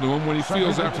ball to him when he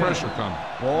feels that pressure coming.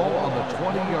 Ball on the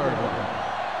 20-yard line.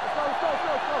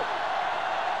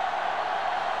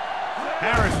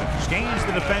 Harrison scans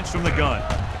the defense from the gun,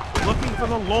 looking for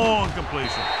the long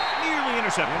completion. Nearly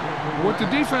intercepted. What the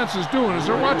defense is doing is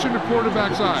they're watching the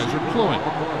quarterback's eyes. They're cluing.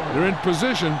 They're in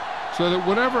position so that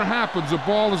whatever happens, the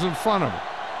ball is in front of him.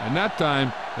 And that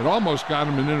time, it almost got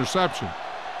him an interception.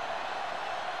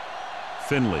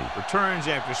 Finley returns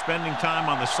after spending time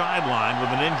on the sideline with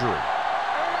an injury.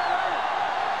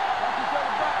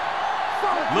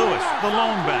 Lewis, the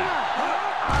lone back.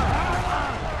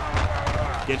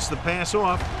 Gets the pass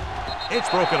off. It's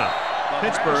broken up.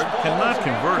 Pittsburgh cannot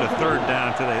convert a third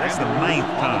down today. That's the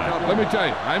 9th time. Let me tell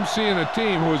you, I'm seeing a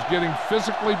team who is getting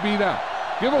physically beat up.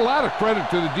 Give a lot of credit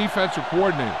to the defensive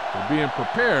coordinator for being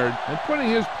prepared and putting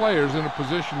his players in a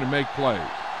position to make plays.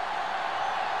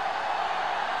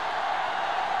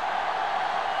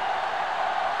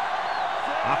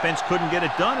 Offense couldn't get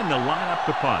it done, and they'll line up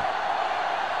to punt.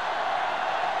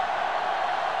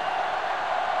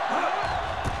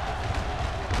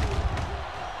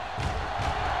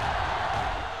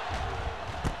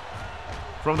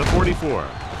 From the 44,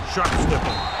 sharp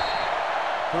sniffle.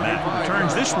 Matt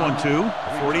returns this one to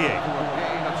 48. A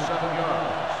gain of 7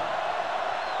 yards.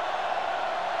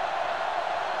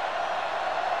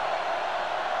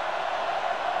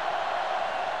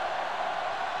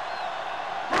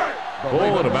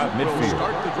 Ball at about midfield.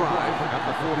 Start the drive at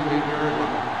the 48-yard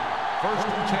line. 1st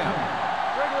and 10.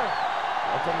 Regular.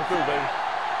 I'm coming through, baby.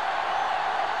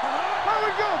 How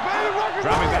we go, baby? Rock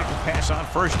Dropping back to pass on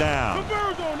 1st down. the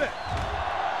birds on that.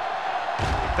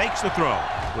 Fakes the throw.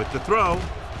 With the throw,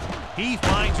 he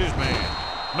finds his man.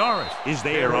 Norris is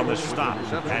there on the stop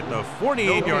at the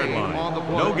 48-yard line.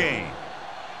 No gain.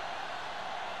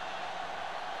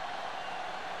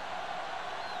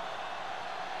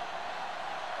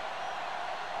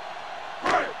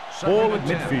 Ball at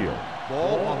midfield.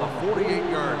 Ball on the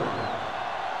 48-yard line.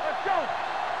 Let's go.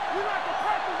 We like to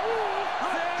practice rules.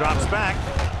 Drops back.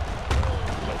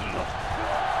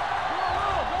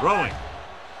 Throwing.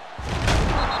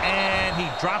 And he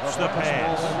drops the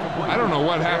pass. I don't know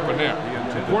what happened there.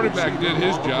 The quarterback did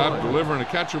his job delivering a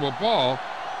catchable ball.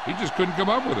 He just couldn't come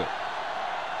up with it.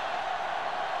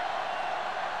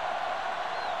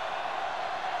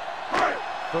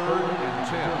 Third and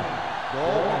 10.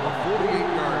 Ball on the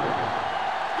 48-yard line.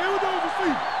 Stay with those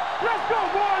receivers. Let's go,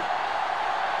 boys.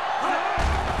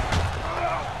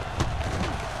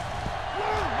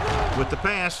 With the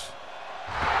pass.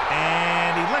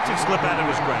 And he lets it slip out of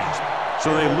his grasp.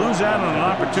 So they lose out on an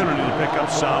opportunity to pick up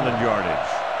solid yardage.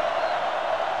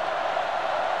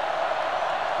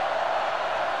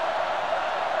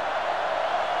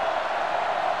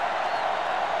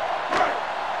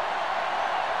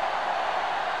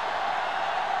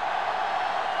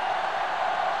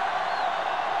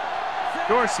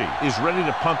 Dorsey is ready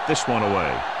to punt this one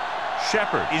away.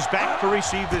 Shepard is back to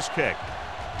receive this kick.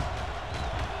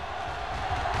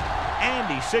 And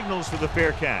he signals for the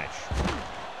fair catch.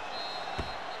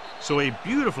 So a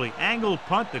beautifully angled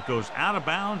punt that goes out of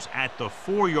bounds at the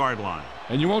 4-yard line.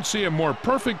 And you won't see a more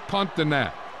perfect punt than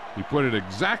that. He put it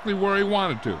exactly where he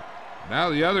wanted to.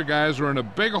 Now the other guys are in a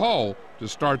big hole to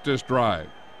start this drive.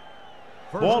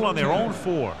 Ball on their own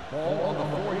 4. Ball on the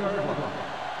 4-yard line.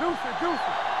 Deuce it, deuce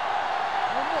it.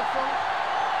 One more, son.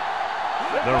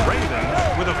 The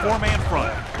Ravens with a 4-man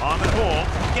front. On the ball,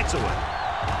 gets away.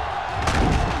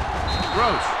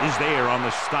 Gross is there on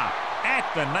the stop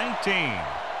at the 19.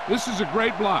 This is a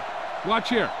great block. Watch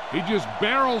here. He just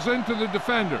barrels into the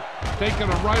defender, taking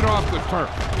him right off the turf.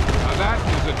 Now that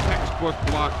is a textbook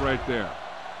block right there.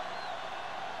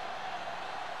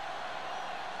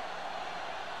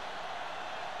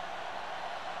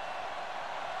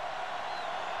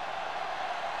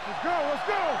 Let's go, let's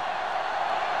go.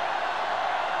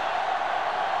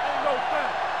 Ain't no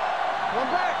thing. One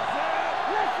back.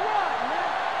 Let's ride, man.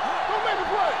 Don't make a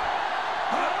play.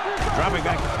 Dropping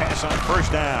back to pass on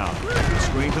 1st down.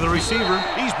 Screen to the receiver.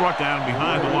 He's brought down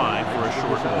behind the line for a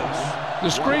short loss. The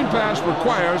screen pass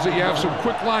requires that you have some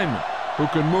quick linemen who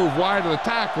can move wide of the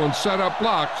tackle and set up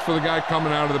blocks for the guy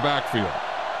coming out of the backfield.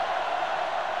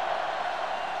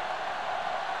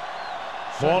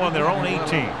 Ball on their own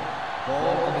 18.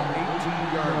 Ball on the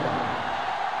 18-yard line.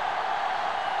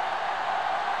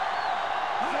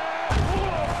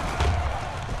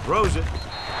 Throws it.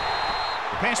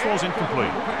 The pass falls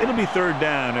incomplete. It'll be 3rd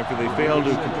down after they fail to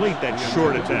complete that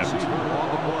short attempt. On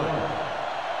the play.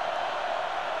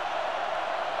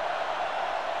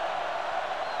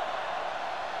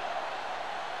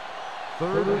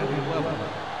 Third and 11.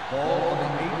 Ball on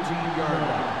the 18-yard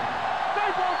line. Stay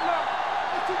both now.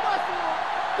 It's too much for him.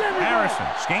 Give me Harrison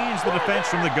scans the defense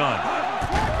from the gun.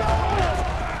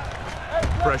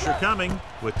 Pressure coming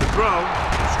with the throw.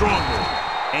 Strong move.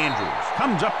 Andrews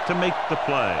comes up to make the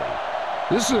play.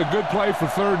 This is a good play for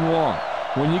 3rd and long.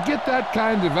 When you get that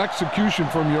kind of execution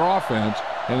from your offense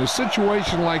in a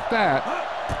situation like that,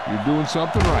 you're doing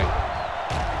something right.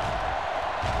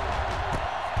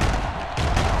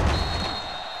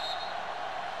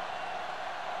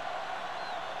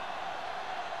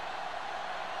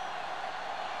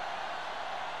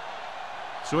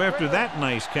 So after that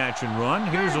nice catch and run,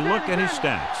 here's a look at his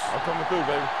stats. I'm coming through,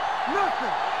 baby.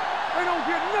 Nothing. They don't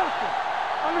get nothing.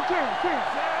 On the 10.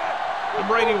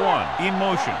 Number 81 in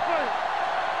motion.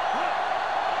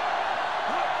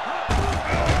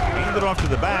 Hand it off to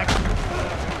the back.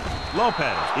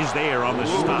 Lopez is there on the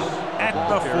stop at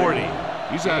the 40.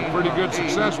 He's had pretty good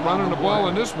success running the ball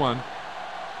in this one.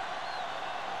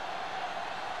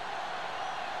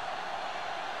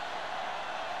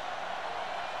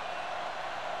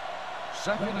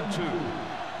 Second and 2.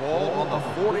 Ball on the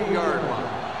 40-yard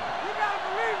line. You gotta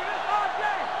believe it. It's our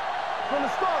game. From the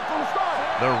start.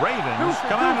 The Ravens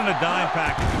come out in a dime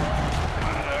package.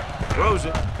 Throws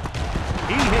it.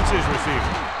 He hits his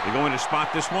receiver. They're going to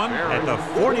spot this one at the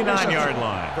 49-yard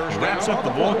line. He wraps up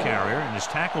the ball carrier, and his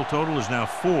tackle total is now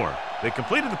 4. They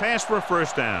completed the pass for a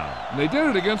first down. And they did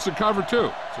it against the cover,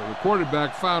 too. So the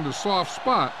quarterback found a soft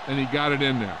spot, and he got it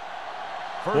in there.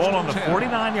 Ball on the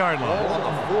 49-yard line. Ball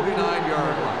on the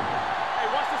 49-yard line. Hey,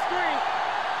 watch the screen.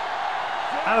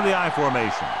 Out of the I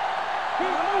formation. Keep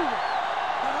moving.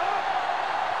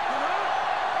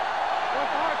 Watch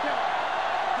the hard count.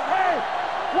 Hey,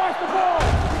 watch the ball.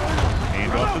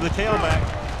 Hand off to the tailback.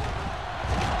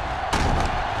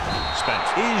 Spence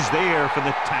is there for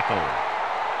the tackle.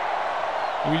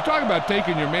 When you talk about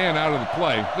taking your man out of the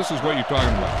play, this is what you're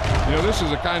talking about. You know, this is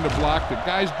the kind of block that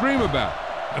guys dream about.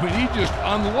 I mean, he just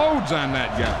unloads on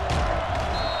that guy.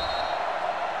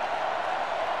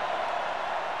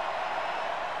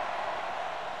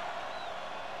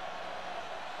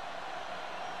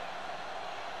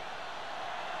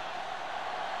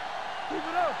 Keep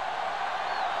it up.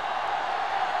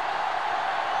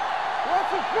 Watch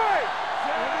the play.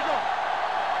 Here we go.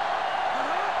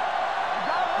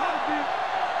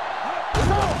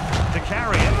 To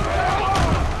carry it.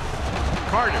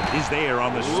 Carter is there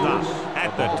on the stop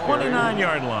at the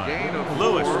 29-yard line.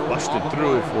 Lewis busted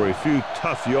through for a few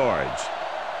tough yards.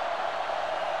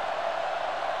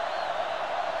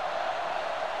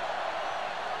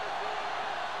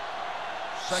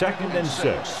 Second and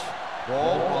 6.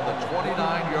 Ball on the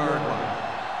 29-yard line.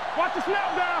 Watch the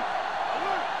snap down.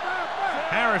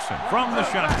 Harrison from the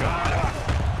shotgun.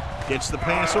 Gets the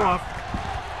pass off.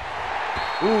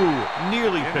 Ooh,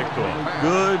 nearly picked off.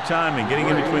 Good timing, getting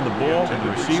in between the ball and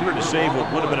the receiver to save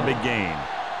what would have been a big gain.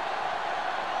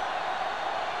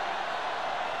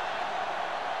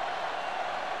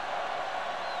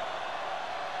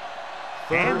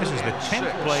 And this is the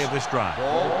 10th play of this drive.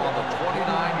 Ball on the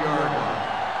 29-yard line.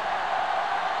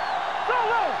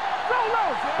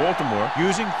 Baltimore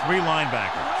using 3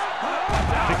 linebackers.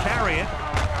 To carry it,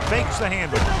 fakes the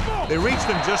handoff. They reached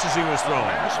him just as he was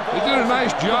throwing. They did a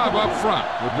nice job up front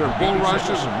with their bull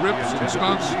rushes and rips and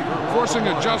stunts, forcing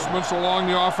adjustments along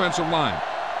the offensive line.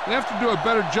 They have to do a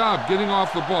better job getting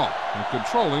off the ball and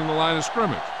controlling the line of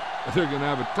scrimmage. They're going to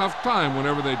have a tough time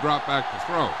whenever they drop back to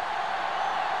throw.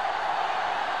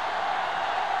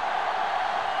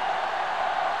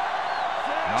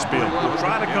 Spiel will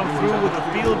try to come through with the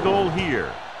field goal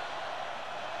here.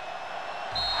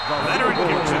 Leonard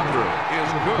kicks it through.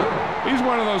 Is good. He's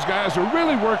one of those guys who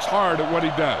really works hard at what he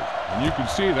does. And you can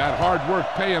see that hard work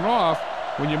paying off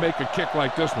when you make a kick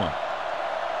like this one.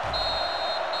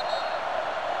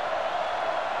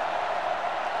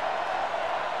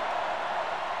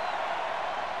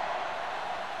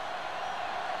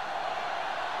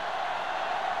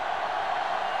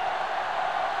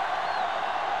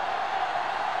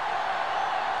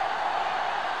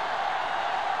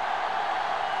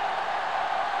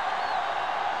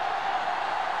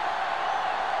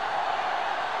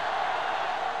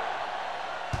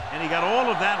 And he got all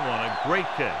of that one, a great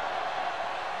kick.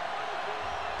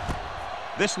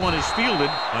 This one is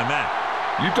fielded by Matt.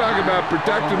 You talk about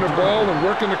protecting the ball and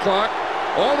working the clock.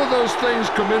 All of those things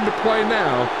come into play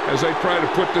now as they try to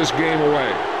put this game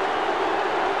away.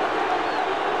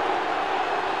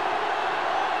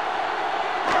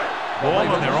 Ball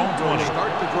on their own 20.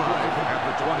 Start the drive at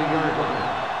the 20-yard line.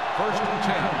 First and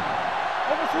 10.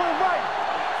 Over swing right.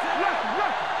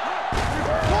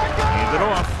 Hand it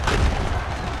off.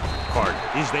 Carter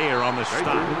is there on the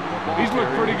stop. He's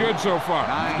looked pretty good so far.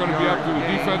 It's going to be up to the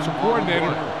defensive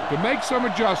coordinator to make some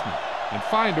adjustment and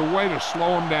find a way to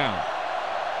slow him down.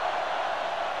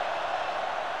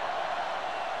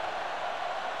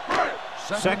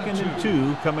 Second and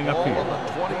 2 coming up here. On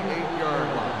the 28-yard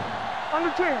line.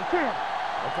 Under 10.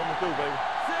 I'm coming through, baby.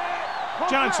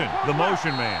 Johnson, the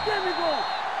motion man. There we go.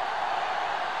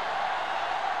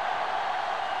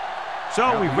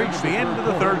 So we've reached the end of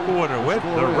the third quarter with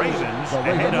the Ravens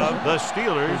ahead of the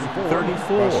Steelers 34.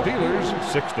 The Steelers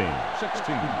 16.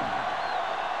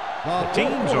 The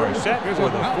teams are set for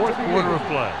the fourth quarter of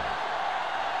play.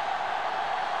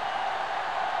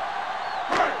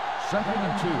 Second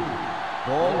and 2.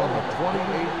 Ball on the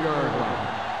 28-yard line.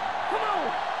 Come on.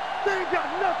 They ain't got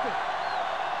nothing.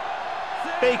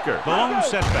 Baker, the lone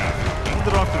setback.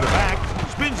 Handed off to the back.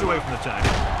 Spins away from the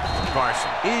tackle.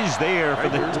 Carson is there for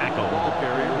the tackle.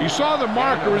 He saw the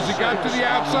marker as he got to the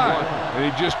outside, and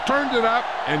he just turned it up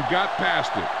and got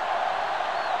past it.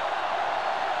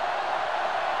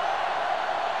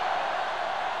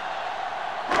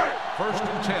 First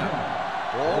and 10.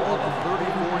 Ball on the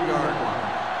 34-yard line.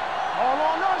 All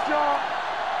on us, y'all.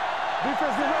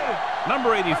 Defense is ready.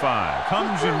 Number 85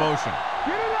 comes in motion.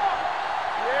 Get it up.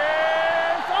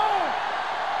 Yes,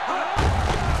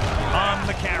 On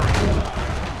the carry.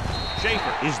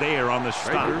 Schaefer is there on the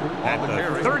stop at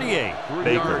the 38.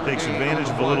 Baker takes advantage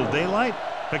of a little daylight,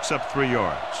 picks up 3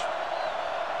 yards.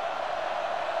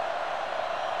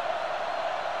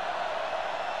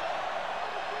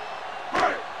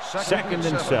 Second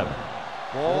and 7.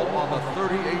 Ball on the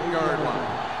 38-yard line.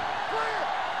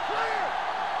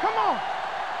 come on.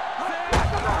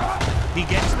 He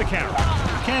gets the carry.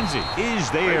 Kenzie is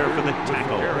there for the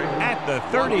tackle at the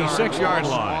 36-yard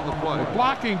line. The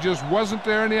blocking just wasn't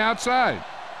there on the outside.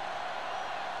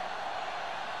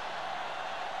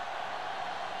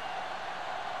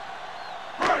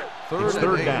 It's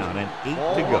third down and 8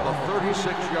 to go. On the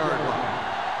 36-yard line.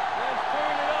 Let's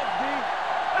turn it up, D.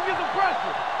 Let's get some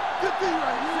pressure. Good thing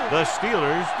right here. The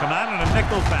Steelers come out in a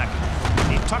nickel package.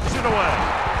 He tucks it away.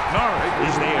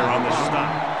 Norris is there on the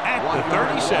stop at the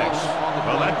 36.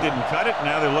 Well, that didn't cut it.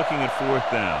 Now they're looking at 4th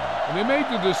down. And they made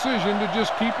the decision to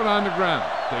just keep it on the ground.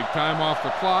 Take time off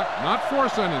the clock, not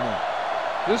force anything.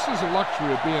 This is a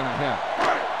luxury of being ahead.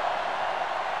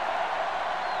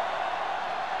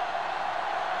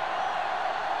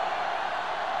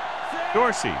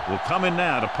 Dorsey will come in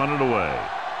now to punt it away.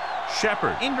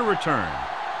 Shepard into return.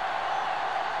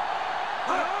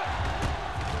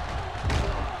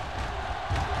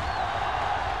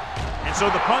 And so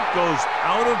the punt goes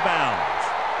out of bounds.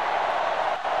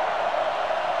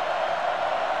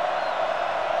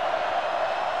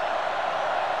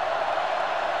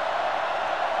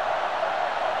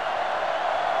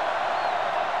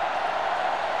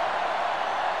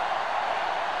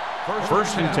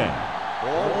 First and 10.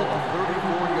 Ball on the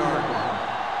 34-yard line.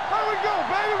 There we go,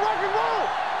 baby. Rock and roll.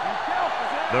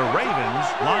 The Ravens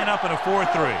line up in a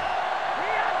 4-3.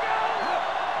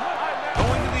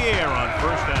 Going to the air on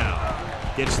 1st down.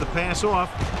 Gets the pass off.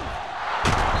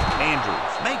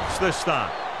 Andrews makes the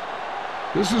stop.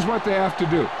 This is what they have to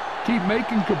do. Keep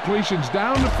making completions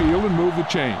down the field and move the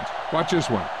chains. Watch this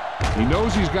one. He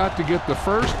knows he's got to get the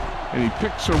first, and he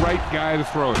picks the right guy to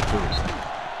throw it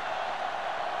to.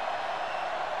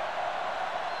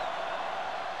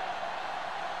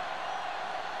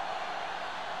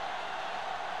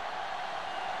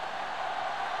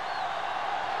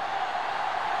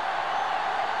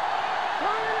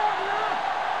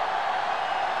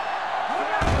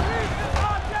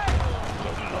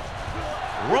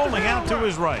 Rolling out to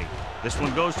his right. This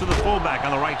one goes to the fullback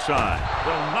on the right side.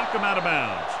 They'll knock him out of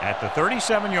bounds at the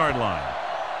 37-yard line.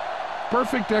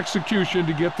 Perfect execution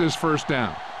to get this 1st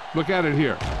down. Look at it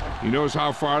here. He knows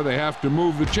how far they have to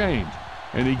move the chains,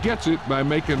 and he gets it by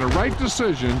making the right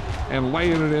decision and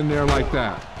laying it in there like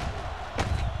that.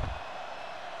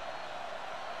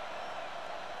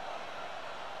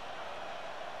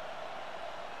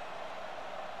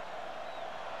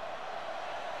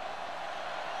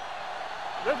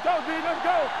 Let's go, D. Let's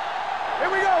go.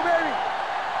 Here we go, baby.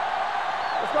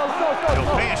 Let's go, let's go, let's go.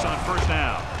 He'll pass on 1st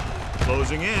down.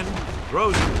 Closing in.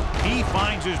 Throws it. He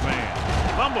finds his man.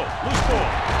 Fumble. Loose ball.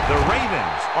 The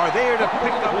Ravens are there to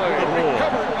pick up the ball.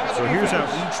 So here's how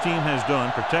each team has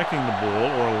done protecting the ball,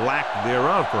 or lack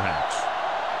thereof, perhaps.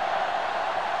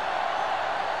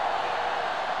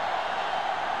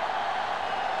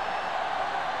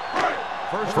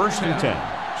 First and 10.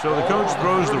 So the coach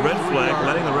throws the red flag,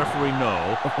 letting the referee know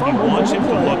he wants him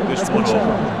to look this one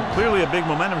over. Clearly a big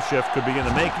momentum shift could be in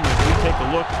the making as we take a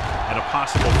look at a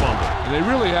possible fumble. And they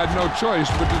really had no choice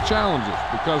but to challenge it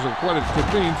because of what it could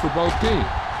mean for both teams.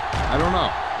 I don't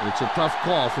know. It's a tough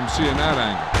call from seeing that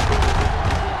angle.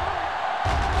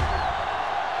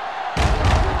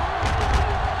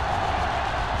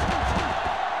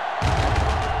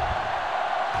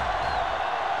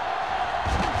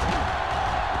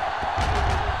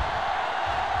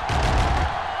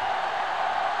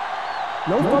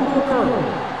 No fumble occurred.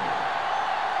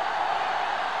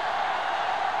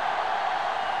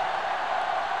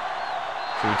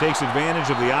 So he takes advantage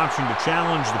of the option to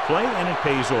challenge the play, and it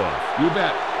pays off. You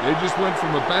bet. They just went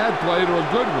from a bad play to a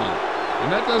good one.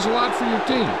 And that does a lot for your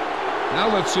team.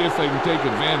 Now let's see if they can take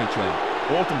advantage of it.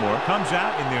 Baltimore comes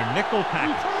out in their nickel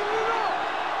package.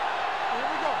 Here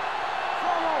we go.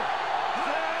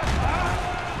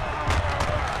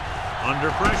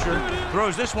 Under pressure,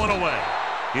 throws this one away.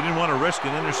 He didn't want to risk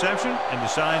an interception and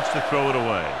decides to throw it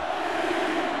away.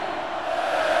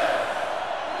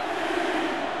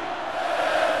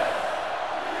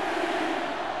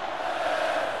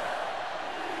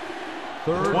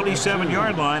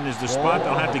 27-yard line is the spot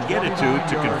they'll have to get it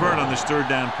to convert on this third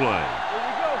down play.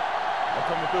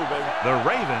 The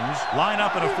Ravens line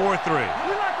up in a 4-3.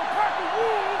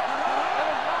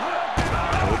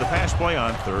 With the pass play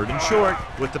on third and short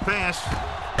with the pass.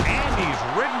 And he's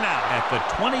ridden out at the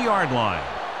 20-yard line.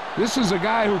 This is a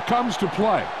guy who comes to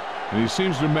play, and he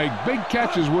seems to make big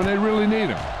catches when they really need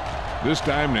him. This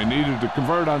time they needed to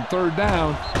convert on third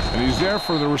down, and he's there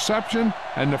for the reception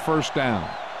and the first down.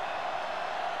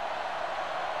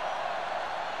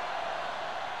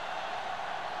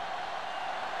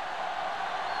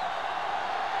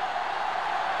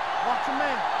 Watch your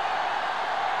man.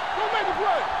 Don't make the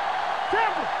play.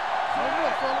 Campbell.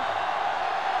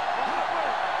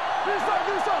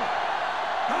 Do something.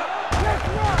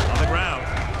 On the ground.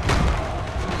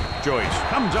 Joyce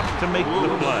comes up to make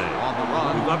the play.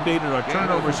 We've updated our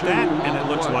turnover stat, and it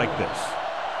looks like this.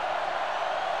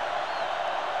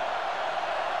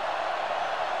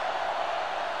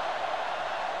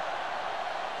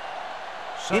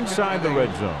 Inside the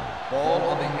red zone. Ball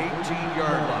on the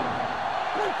 18-yard line.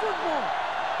 Play football.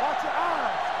 Watch your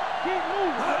eyes. Keep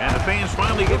moving. And the fans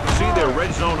finally get to see their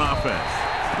red zone offense.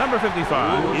 Number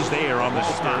 55 is there on the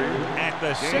stop at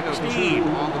the 16.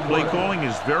 Play calling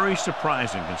is very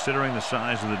surprising considering the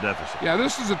size of the deficit. Yeah,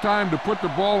 this is the time to put the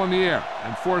ball in the air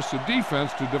and force the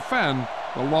defense to defend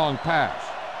the long pass.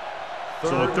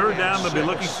 So a third down, they'll be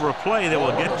looking for a play that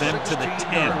will get them to the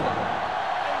 10.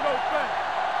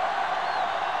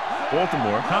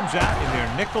 Baltimore comes out in their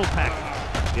nickel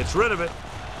package. Gets rid of it.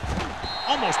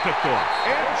 Almost picked off.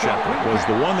 Shepard was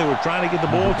the one they were trying to get the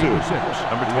ball to.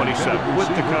 Number 27 with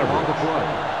the coverage.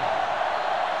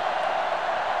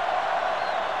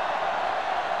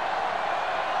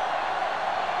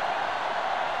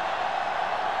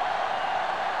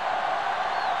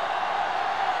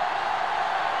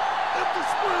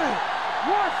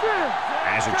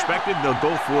 As expected, they'll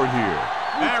go for it here.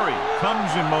 Barry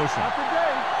comes in motion.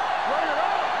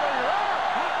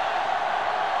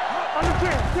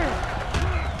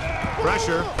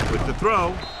 Pressure with the throw.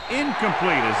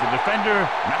 Incomplete as the defender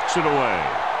knocks it away.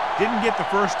 Didn't get the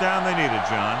first down they needed,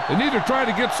 John. They need to try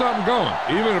to get something going,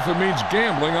 even if it means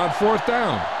gambling on fourth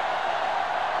down.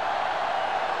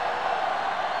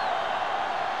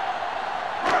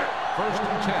 First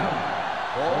and 10.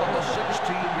 Ball on the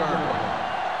 16-yard line.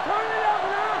 Turn it up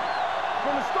now.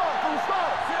 From the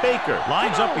start. Baker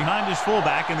lines up behind his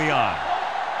fullback in the eye.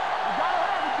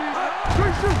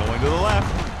 Going to the left.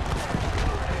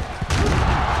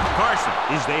 Carson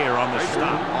is there on the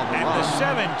stop at the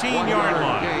 17-yard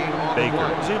line. Baker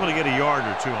is able to get a yard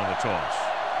or two on the toss.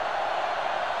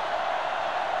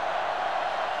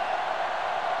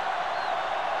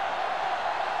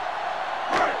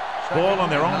 Ball on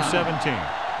their own 17.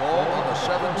 Ball on the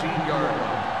 17-yard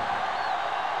line.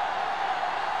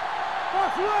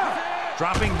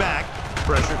 Dropping back.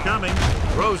 Pressure coming.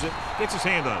 Throws it. Gets his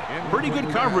hand on it. Pretty good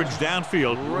coverage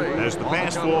downfield as the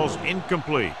pass falls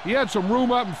incomplete. He had some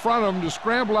room up in front of him to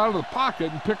scramble out of the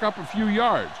pocket and pick up a few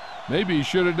yards. Maybe he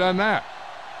should have done that.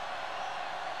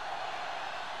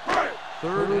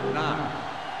 Third and 9.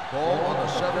 Ball on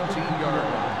the 17-yard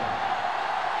line.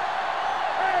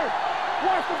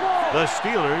 The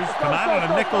Steelers come out in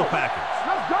a nickel package.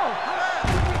 Let's go.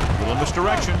 Little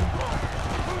misdirection.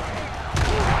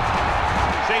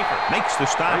 Schaefer makes the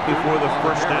stop before the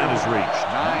first down is reached.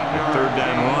 The third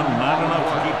down run, not enough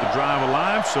to keep the drive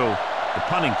alive, so the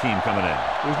punting team coming in.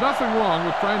 There's nothing wrong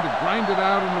with trying to grind it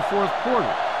out in the fourth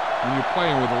quarter when you're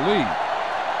playing with a lead.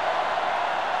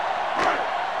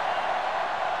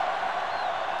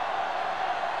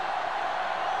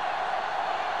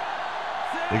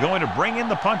 They're going to bring in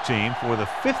the punt team for the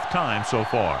 5th time so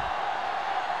far.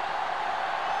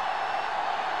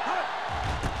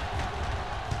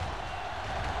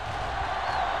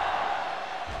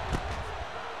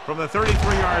 From the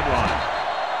 33-yard line.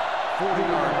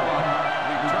 40-yard line.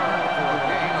 Return for a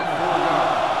gain of 4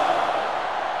 yards.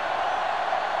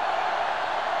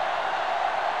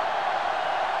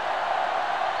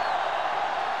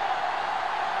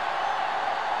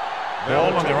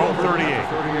 Ball on their own 38.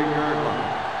 38-yard line.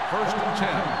 First and 10.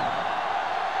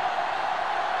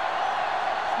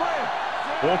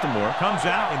 Baltimore comes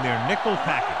out in their nickel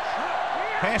package.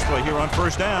 Pass play here on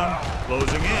first down.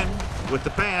 Closing in with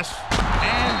the pass.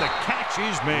 And the catch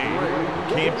is made.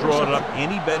 Can't draw it up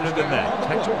any better than that.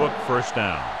 Textbook first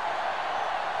down.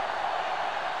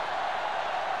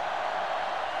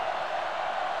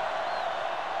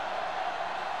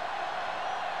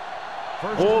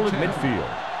 Ball at midfield.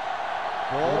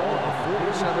 Ball on the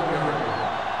 47-yard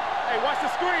line. Hey, watch the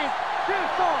screen. Get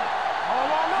it on.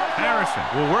 Harrison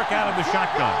will work out of the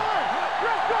shotgun.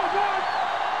 Let's go, boys.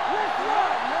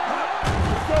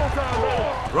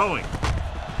 Throwing.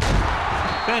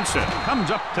 Benson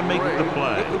comes up to make the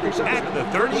play at the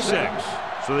 36.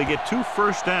 So they get 2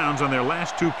 first downs on their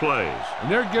last 2 plays.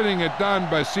 And they're getting it done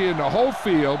by seeing the whole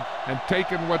field and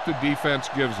taking what the defense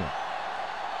gives them.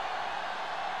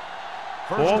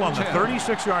 Ball on the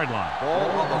 36-yard line.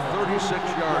 Ball on the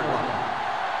 36-yard line.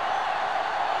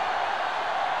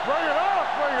 Bring it up,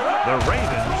 bring it up. The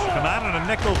Ravens come out in a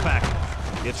nickel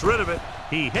package. Gets rid of it.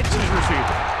 He hits his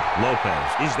receiver.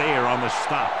 Lopez is there on the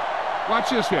stop. Watch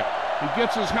this hit. He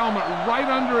gets his helmet right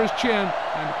under his chin,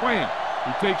 and wham,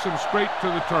 he takes him straight to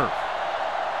the turf.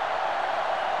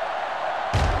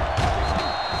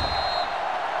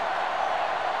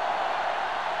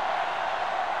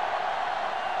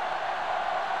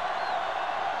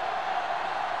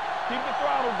 Keep the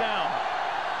throttle down.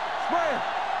 Spread.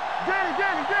 Danny.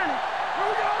 Here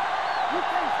we go. You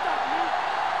can't stop me.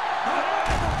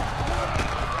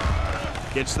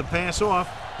 Gets the pass off.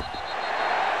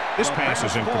 This pass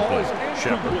is incomplete.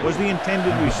 Shepard was the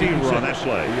intended receiver on that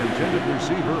play. The intended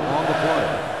receiver on the play.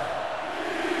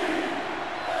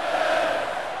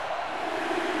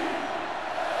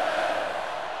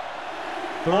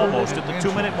 Almost at the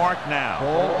 2-minute mark now.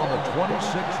 Ball on the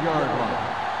 26-yard line.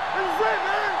 This is it,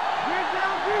 man. Get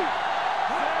down deep.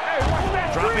 Hey, watch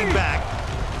that. Dropping back.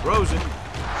 Throws it.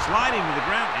 Sliding to the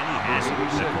ground. And he has it.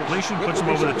 The completion puts him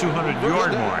over the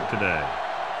 200-yard mark today.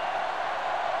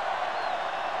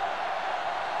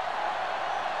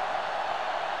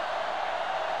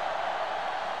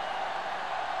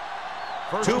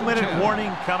 First 2-minute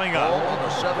warning coming up. Ball on the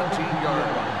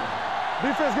 17-yard line.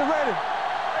 Defense, get ready.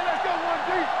 Hey, let's go one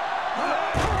deep.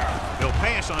 He'll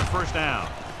pass on first down.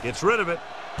 Gets rid of it.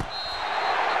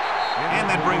 And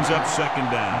that brings up second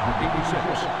down. 86,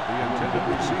 the intended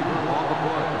receiver on the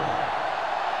play.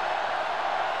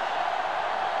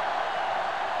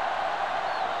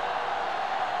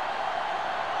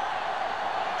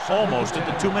 Almost at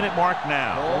the 2-minute mark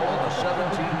now. Ball on the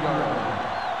 17-yard line.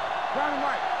 Ground and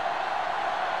right.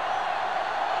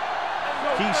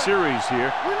 Key series here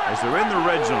as they're in the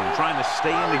red zone trying to stay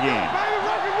in the game.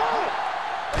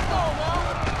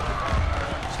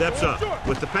 Steps up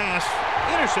with the pass.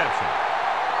 Interception.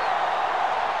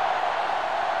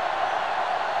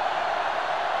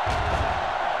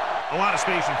 A lot of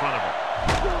space in front of him.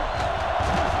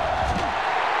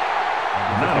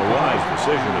 Not a wise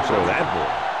decision to throw that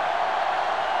ball.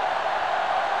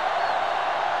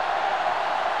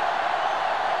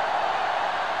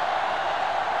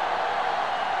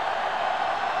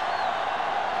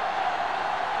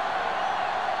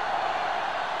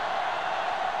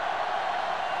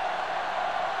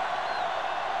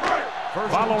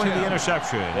 Following the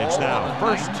interception, it's now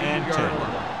first and 10.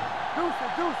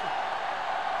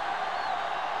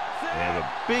 They have a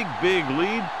big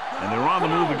lead, and they're on the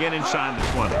move again inside the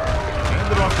 20.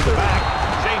 Hand it off to the back.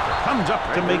 Schaefer comes up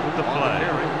to make the play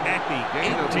at the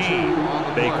 18.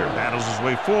 Baker battles his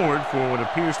way forward for what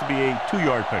appears to be a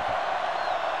 2-yard pickup.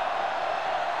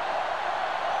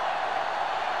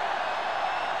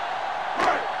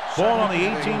 Ball on the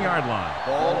 18-yard line.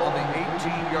 Ball on the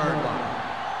 18-yard line.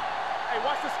 Hey,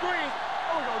 watch the screen.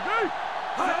 Oh, we go deep.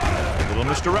 Little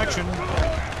misdirection.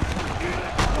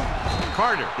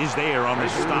 Carter is there on the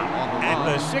stop at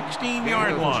the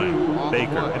 16-yard line.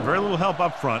 Baker had very little help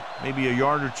up front, maybe a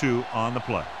yard or 2 on the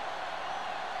play.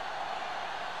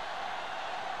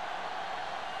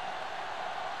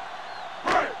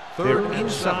 They're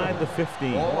inside the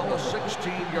 15. Ball on the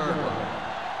 16-yard line.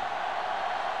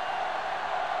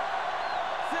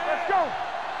 Let's go.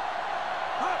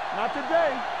 Not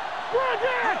today.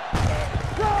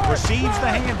 Receives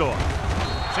the handoff.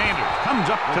 Sanders comes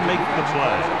up to make the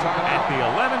play at the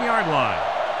 11-yard line.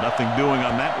 Nothing doing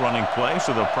on that running play,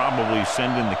 so they'll probably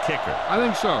send in the kicker. I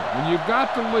think so. When you've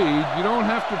got the lead, you don't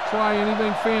have to try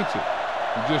anything fancy.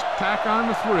 You just tack on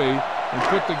the 3 and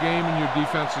put the game in your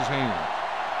defense's hands.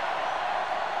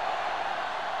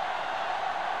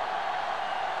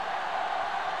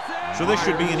 So this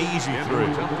should be an easy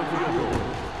 3.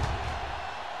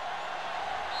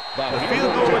 The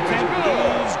field goal attempt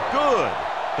is good.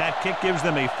 That kick gives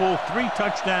them a full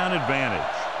 3-touchdown advantage.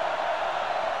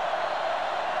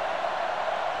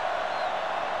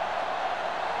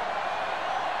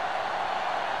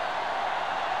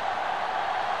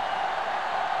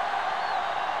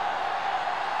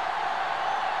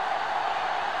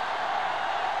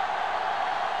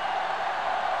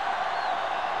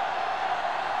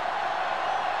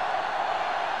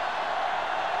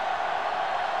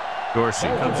 Dorsey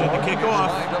comes in to kick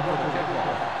off.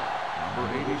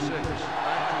 Number 86.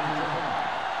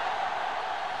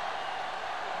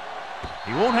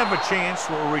 He won't have a chance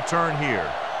for a return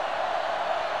here.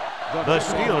 The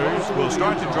Steelers will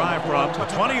start the drive from the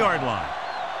 20-yard line.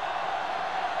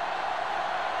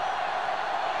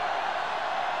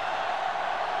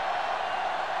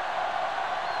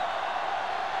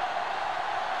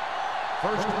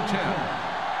 First and 10.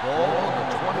 Ball on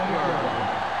the 20-yard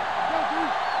line.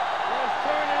 Let's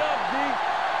turn it up, D.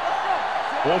 Let's go.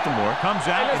 Baltimore comes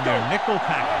out in their nickel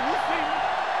package.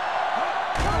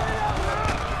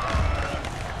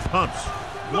 Pumps.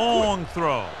 Long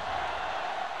throw.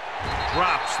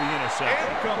 Drops the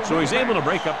interception. So he's able to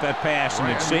break up that pass,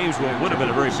 and it saves what would have been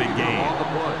a very big game.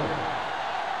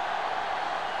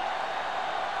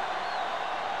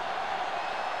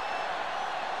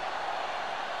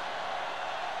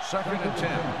 Second and 10.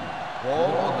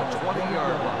 Ball on the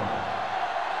 20-yard line.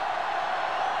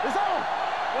 It's on.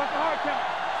 What's the hard count?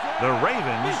 The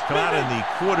Ravens come out in the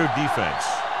quarter defense.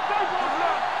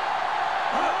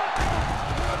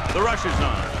 The rush is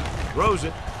on. Throws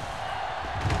it.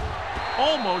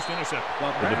 Almost intercepted.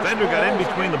 The defender got in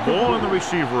between the ball and the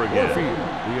receiver again.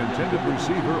 The intended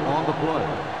receiver on the play.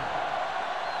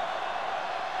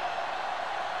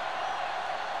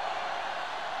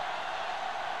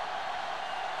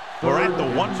 We're at the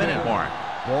 1-minute mark.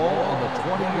 Ball on the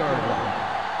 20-yard line.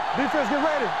 Defense, get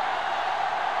ready.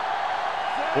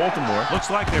 Baltimore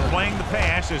looks like they're playing the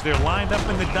pass as they're lined up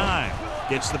in the dime.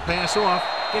 Gets the pass off.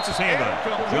 Gets his hand on it.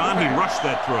 John, he rushed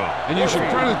that throw. And you should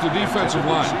credit the defensive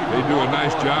line. They do a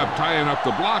nice job tying up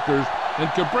the blockers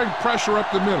and can bring pressure up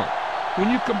the middle.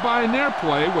 When you combine their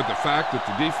play with the fact that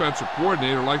the defensive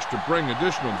coordinator likes to bring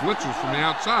additional blitzes from the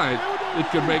outside, it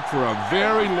can make for a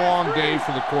very long day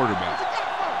for the quarterback.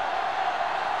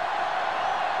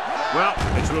 Well,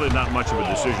 it's really not much of a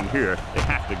decision here. They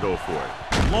have to go for it.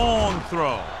 Long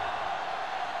throw.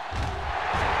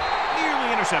 Nearly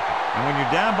intercepted. And when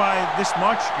you're down by this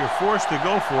much, you're forced to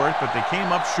go for it, but they came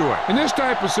up short. In this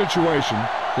type of situation,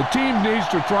 the team needs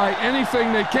to try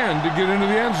anything they can to get into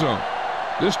the end zone.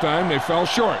 This time, they fell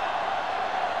short.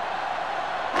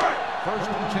 First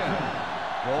and 10.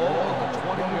 Ball on the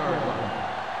 20-yard line.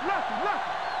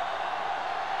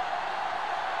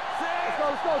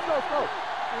 Let's go.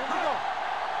 Here we go.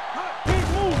 Keep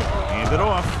moving. Hand it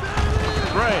off.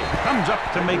 Gray comes up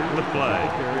to make the play.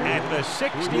 At the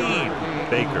 16,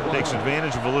 Baker takes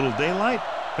advantage of a little daylight,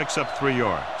 picks up 3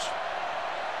 yards.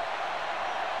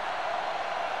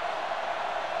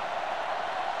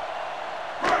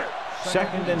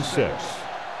 Second and 6.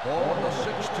 Ball on the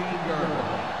 16-yard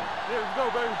line. Here we go,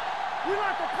 baby. We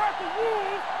like to cut the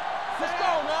rules. Let's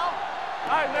go now.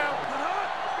 All right, now.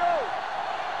 Let's go.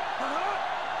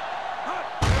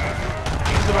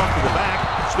 Hands it off to the back.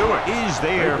 Stewart is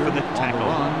there for the tackle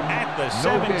at the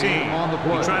 17.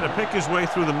 He tried to pick his way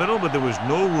through the middle, but there was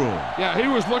no room. Yeah, he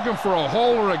was looking for a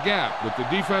hole or a gap, but the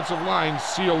defensive line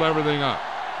sealed everything up.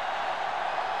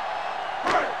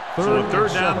 So on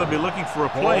third down, they'll be looking for a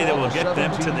play that will get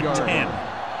them to the 10. Here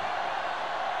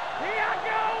I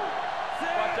go.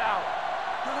 Watch out.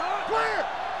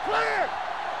 Clear.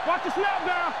 Watch the snap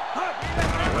down.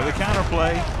 With a counter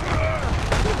play.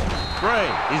 Gray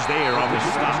is there on the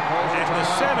stop at the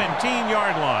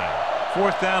 17-yard line.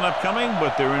 Fourth down upcoming,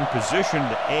 but they're in position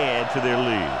to add to their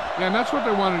lead. Yeah, and that's what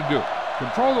they wanted to do.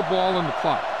 Control the ball and the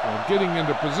clock while getting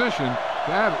into position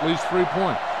to add at least 3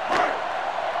 points.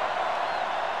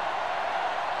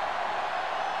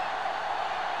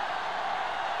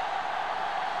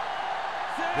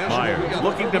 Myers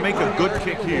looking to make a good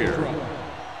kick here.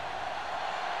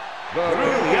 Through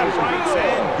the uprights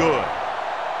and good.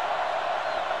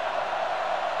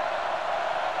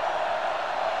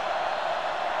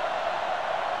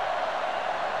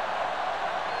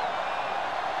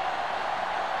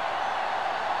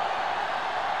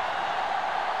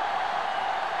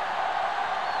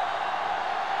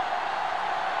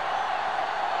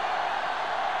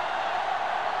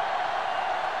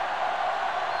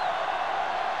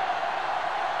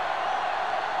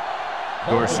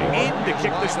 Dorsey in to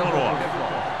kick this one off.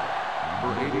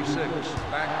 Number 86,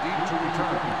 back deep to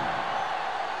return.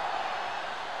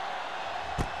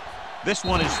 This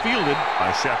one is fielded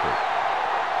by Shepard.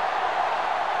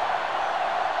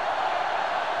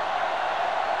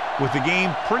 With the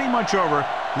game pretty much over,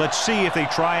 let's see if they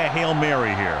try a Hail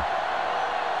Mary here.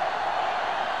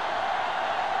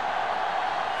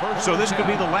 So this could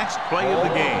be the last play of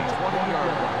the game.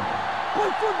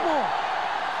 Play football.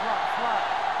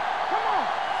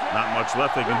 Not much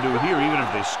left they can do here. Even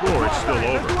if they score, it's still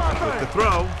over. With the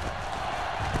throw,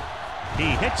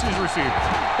 he hits his receiver.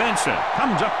 Benson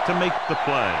comes up to make the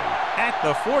play at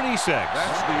the 46.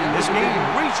 This game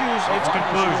reaches its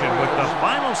conclusion with the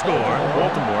final score: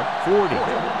 Baltimore 40,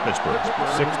 Pittsburgh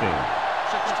 16.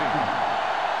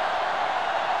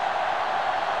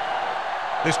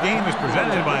 This game is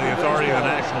presented by the authority of the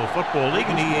National Football League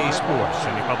and EA Sports.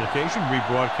 Any publication,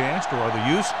 rebroadcast, or other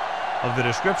use of the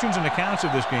descriptions and accounts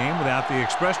of this game without the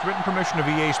expressed written permission of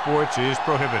EA Sports is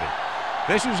prohibited.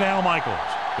 This is Al Michaels.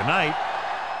 Good night.